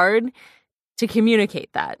really hard to communicate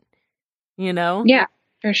that, Yeah,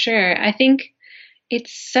 for sure. I think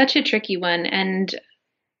it's such a tricky one. And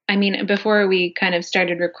I mean, before we kind of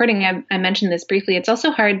started recording, I mentioned this briefly. It's also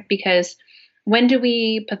hard because when do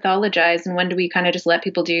we pathologize and when do we kind of just let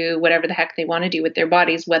people do whatever the heck they want to do with their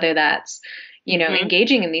bodies, whether that's,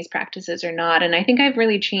 engaging in these practices or not. And I think I've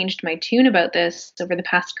really changed my tune about this over the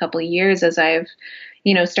past couple of years as I've,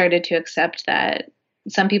 started to accept that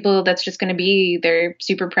some people that's just going to be their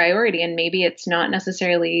super priority. And maybe it's not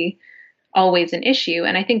necessarily always an issue.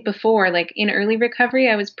 And I think before, like in early recovery,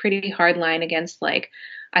 I was pretty hardline against like,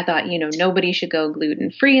 I thought, nobody should go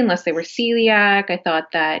gluten-free unless they were celiac. I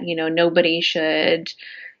thought that, nobody should,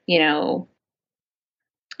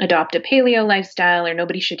 adopt a paleo lifestyle or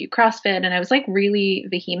nobody should do CrossFit. And I was like really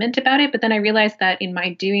vehement about it. But then I realized that in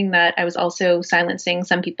my doing that, I was also silencing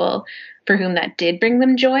some people for whom that did bring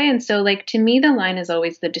them joy. And so like, to me, the line is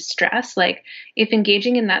always the distress. Like if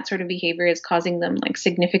engaging in that sort of behavior is causing them like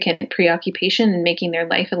significant preoccupation and making their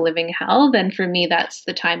life a living hell, then for me, that's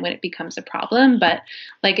the time when it becomes a problem. But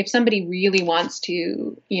like if somebody really wants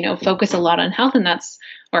to, focus a lot on health and that's,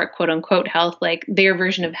 or quote unquote health, like their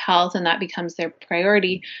version of health, and that becomes their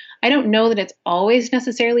priority, I don't know that it's always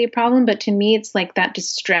necessarily a problem, but to me, it's like that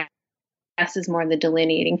distress is more the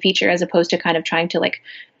delineating feature as opposed to kind of trying to like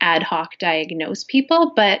ad hoc diagnose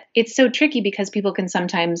people. But it's so tricky because people can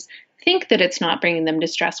sometimes think that it's not bringing them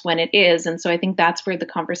distress when it is. And so I think that's where the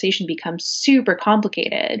conversation becomes super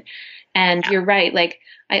complicated. And you're right. Like,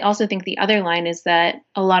 I also think the other line is that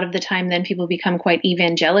a lot of the time then people become quite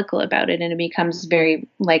evangelical about it and it becomes very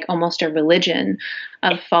like almost a religion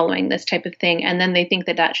of following this type of thing. And then they think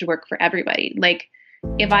that that should work for everybody. Like,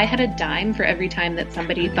 if I had a dime for every time that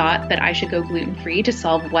somebody thought that I should go gluten-free to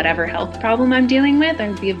solve whatever health problem I'm dealing with, I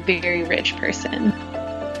would be a very rich person.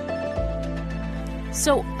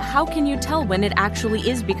 So how can you tell when it actually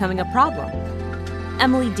is becoming a problem?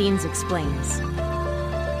 Emily Deans explains.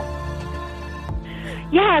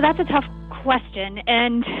 Yeah, that's a tough question.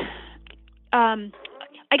 And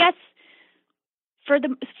I guess for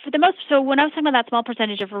the most, so when I was talking about that small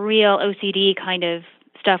percentage of real OCD kind of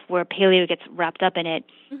stuff where paleo gets wrapped up in it,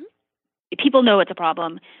 people know it's a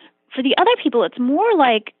problem. For the other people, it's more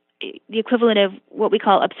like the equivalent of what we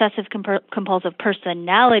call obsessive compulsive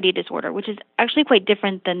personality disorder, which is actually quite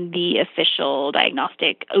different than the official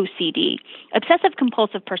diagnostic OCD. Obsessive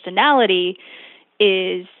compulsive personality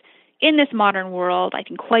is, in this modern world, I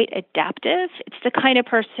think quite adaptive. It's the kind of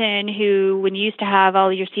person who, when you used to have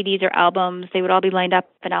all your CDs or albums, they would all be lined up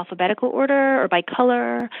in alphabetical order or by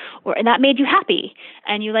color, and that made you happy.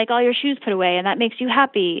 And you like all your shoes put away, and that makes you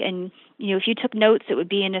happy. And if you took notes, it would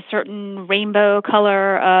be in a certain rainbow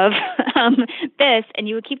color of this, and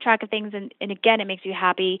you would keep track of things. And again, it makes you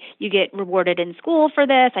happy. You get rewarded in school for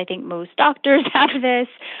this. I think most doctors have this.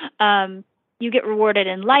 You get rewarded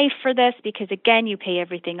in life for this because, again, you pay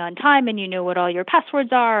everything on time and you know what all your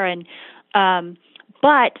passwords are. And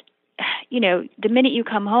but the minute you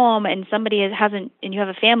come home and somebody hasn't, and you have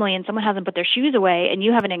a family and someone hasn't put their shoes away and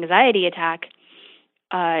you have an anxiety attack,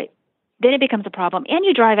 then it becomes a problem, and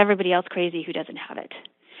you drive everybody else crazy who doesn't have it.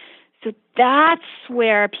 So that's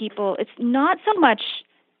where people, it's not so much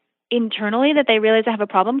internally that they realize they have a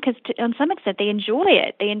problem, because on some extent they enjoy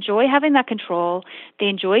it. They enjoy having that control. They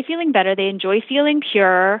enjoy feeling better. They enjoy feeling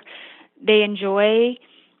pure. They enjoy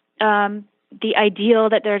the ideal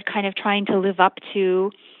that they're kind of trying to live up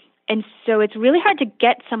to. And so it's really hard to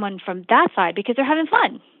get someone from that side because they're having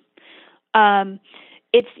fun.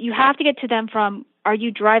 You have to get to them from, are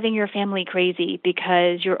you driving your family crazy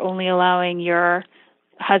because you're only allowing your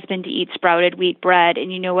husband to eat sprouted wheat bread,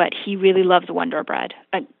 and you know what? He really loves Wonder Bread.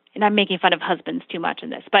 And I'm making fun of husbands too much in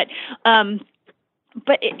this, but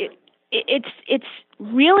it's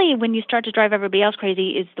really, when you start to drive everybody else crazy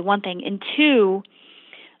is the one thing. And two,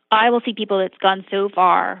 I will see people that's gone so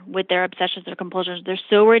far with their obsessions or compulsions. They're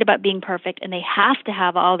so worried about being perfect, and they have to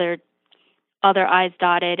have all their I's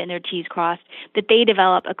dotted and their T's crossed, that they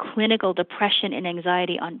develop a clinical depression and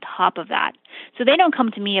anxiety on top of that. So they don't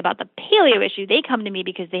come to me about the paleo issue. They come to me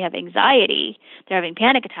because they have anxiety. They're having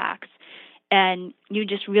panic attacks. And you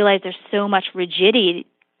just realize there's so much rigidity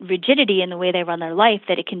in the way they run their life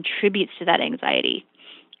that it contributes to that anxiety.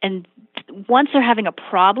 And once they're having a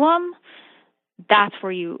problem, that's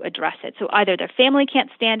where you address it. So either their family can't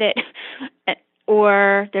stand it,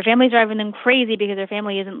 or their family's driving them crazy because their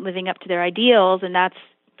family isn't living up to their ideals, and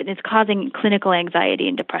it's causing clinical anxiety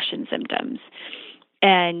and depression symptoms.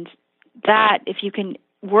 And that, if you can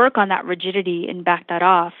work on that rigidity and back that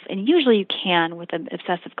off, and usually you can with an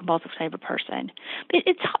obsessive compulsive type of person. But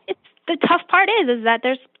it's the tough part is that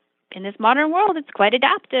there's, in this modern world, it's quite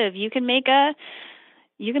adaptive. You can make a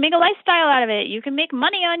lifestyle out of it. You can make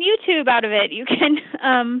money on YouTube out of it. You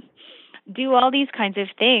can do all these kinds of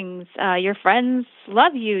things. Your friends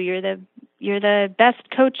love you. You're the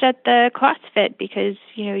best coach at the CrossFit because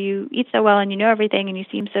you eat so well and you know everything and you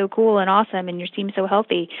seem so cool and awesome and you seem so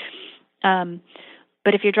healthy.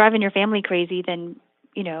 But if you're driving your family crazy, then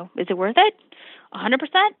is it worth it? 100%.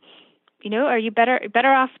 Are you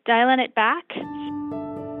better off dialing it back?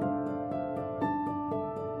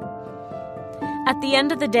 At the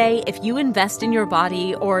end of the day, if you invest in your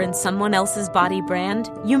body or in someone else's body brand,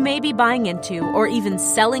 you may be buying into or even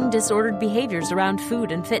selling disordered behaviors around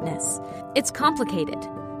food and fitness. It's complicated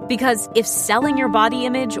because if selling your body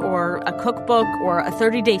image or a cookbook or a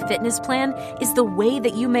 30-day fitness plan is the way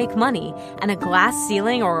that you make money and a glass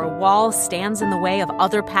ceiling or a wall stands in the way of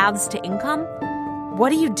other paths to income, what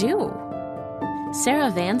do you do? Sarah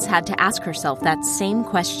Vance had to ask herself that same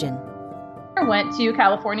question. I went to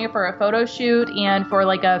California for a photo shoot and for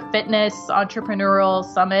like a fitness entrepreneurial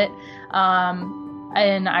summit.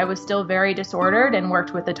 And I was still very disordered and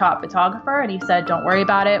worked with the top photographer. And he said, don't worry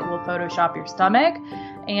about it. We'll Photoshop your stomach.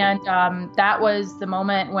 And that was the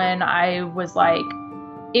moment when I was like,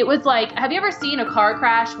 it was like, have you ever seen a car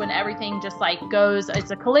crash when everything just like goes,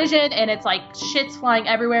 it's a collision and it's like shit's flying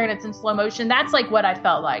everywhere and it's in slow motion? That's like what I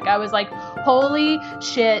felt like. I was like, holy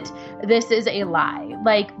shit, this is a lie.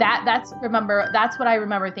 Like that's what I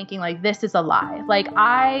remember thinking, like, this is a lie. Like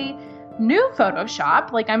I knew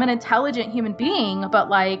Photoshop, like I'm an intelligent human being, but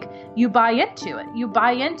like you buy into it. You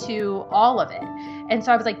buy into all of it. And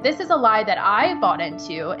so I was like, this is a lie that I bought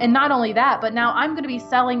into. And not only that, but now I'm going to be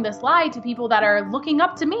selling this lie to people that are looking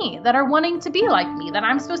up to me, that are wanting to be like me, that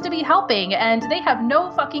I'm supposed to be helping. And they have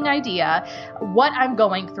no fucking idea what I'm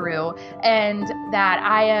going through and that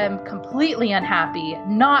I am completely unhappy,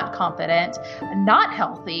 not confident, not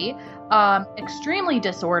healthy, extremely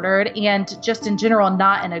disordered, and just in general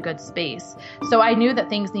not in a good space. So I knew that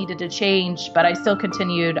things needed to change, but I still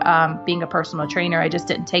continued being a personal trainer. I just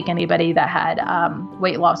didn't take anybody that had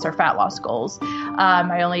weight loss or fat loss goals.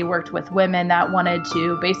 I only worked with women that wanted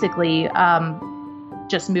to basically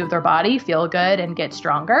just move their body, feel good, and get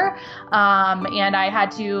stronger. And I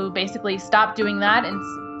had to basically stop doing that and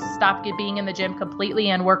stop being in the gym completely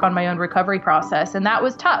and work on my own recovery process. And that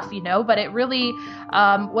was tough, but it really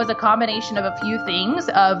was a combination of a few things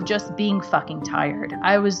of just being fucking tired.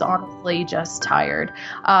 I was honestly just tired.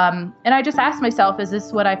 And I just asked myself, is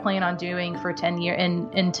this what I plan on doing for 10 years?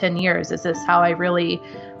 In 10 years, is this how I really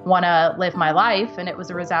want to live my life? And it was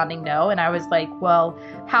a resounding no. And I was like, well,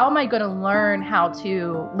 how am I going to learn how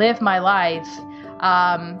to live my life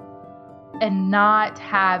and not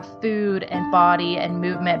have food and body and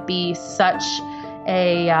movement be such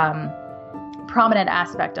a prominent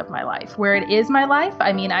aspect of my life, where it is my life?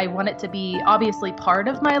 I mean, I want it to be obviously part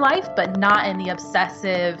of my life, but not in the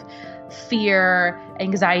obsessive, fear,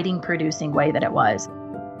 anxiety-producing way that it was.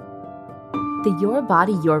 The Your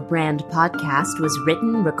Body, Your Brand podcast was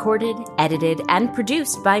written, recorded, edited, and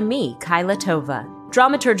produced by me, Kyla Tova.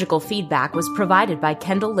 Dramaturgical feedback was provided by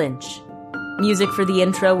Kendall Lynch. Music for the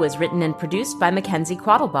intro was written and produced by Mackenzie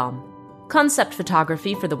Quattlebaum. Concept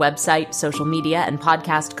photography for the website, social media, and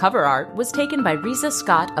podcast cover art was taken by Riza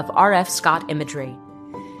Scott of RF Scott Imagery.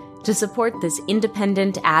 To support this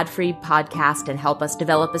independent, ad-free podcast and help us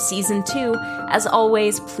develop a season 2, as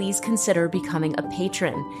always, please consider becoming a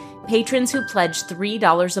patron. Patrons who pledge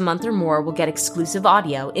 $3 a month or more will get exclusive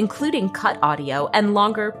audio, including cut audio and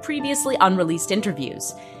longer, previously unreleased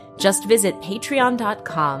interviews. Just visit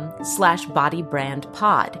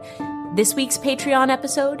patreon.com/bodybrandpod. This week's Patreon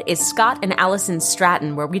episode is Scott and Allison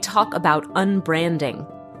Stratton, where we talk about unbranding.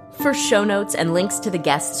 For show notes and links to the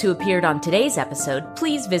guests who appeared on today's episode,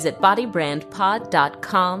 please visit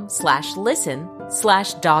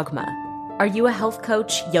bodybrandpod.com/listen/dogma. Are you a health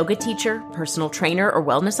coach, yoga teacher, personal trainer, or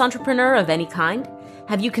wellness entrepreneur of any kind?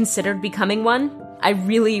 Have you considered becoming one? I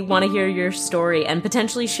really want to hear your story and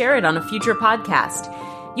potentially share it on a future podcast.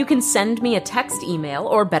 You can send me a text email,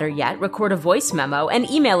 or better yet, record a voice memo and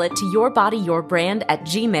email it to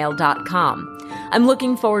yourbodyyourbrand@gmail.com. I'm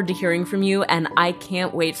looking forward to hearing from you, and I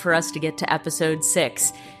can't wait for us to get to episode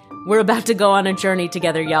 6. We're about to go on a journey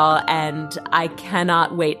together, y'all, and I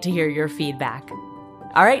cannot wait to hear your feedback.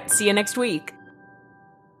 All right, see you next week.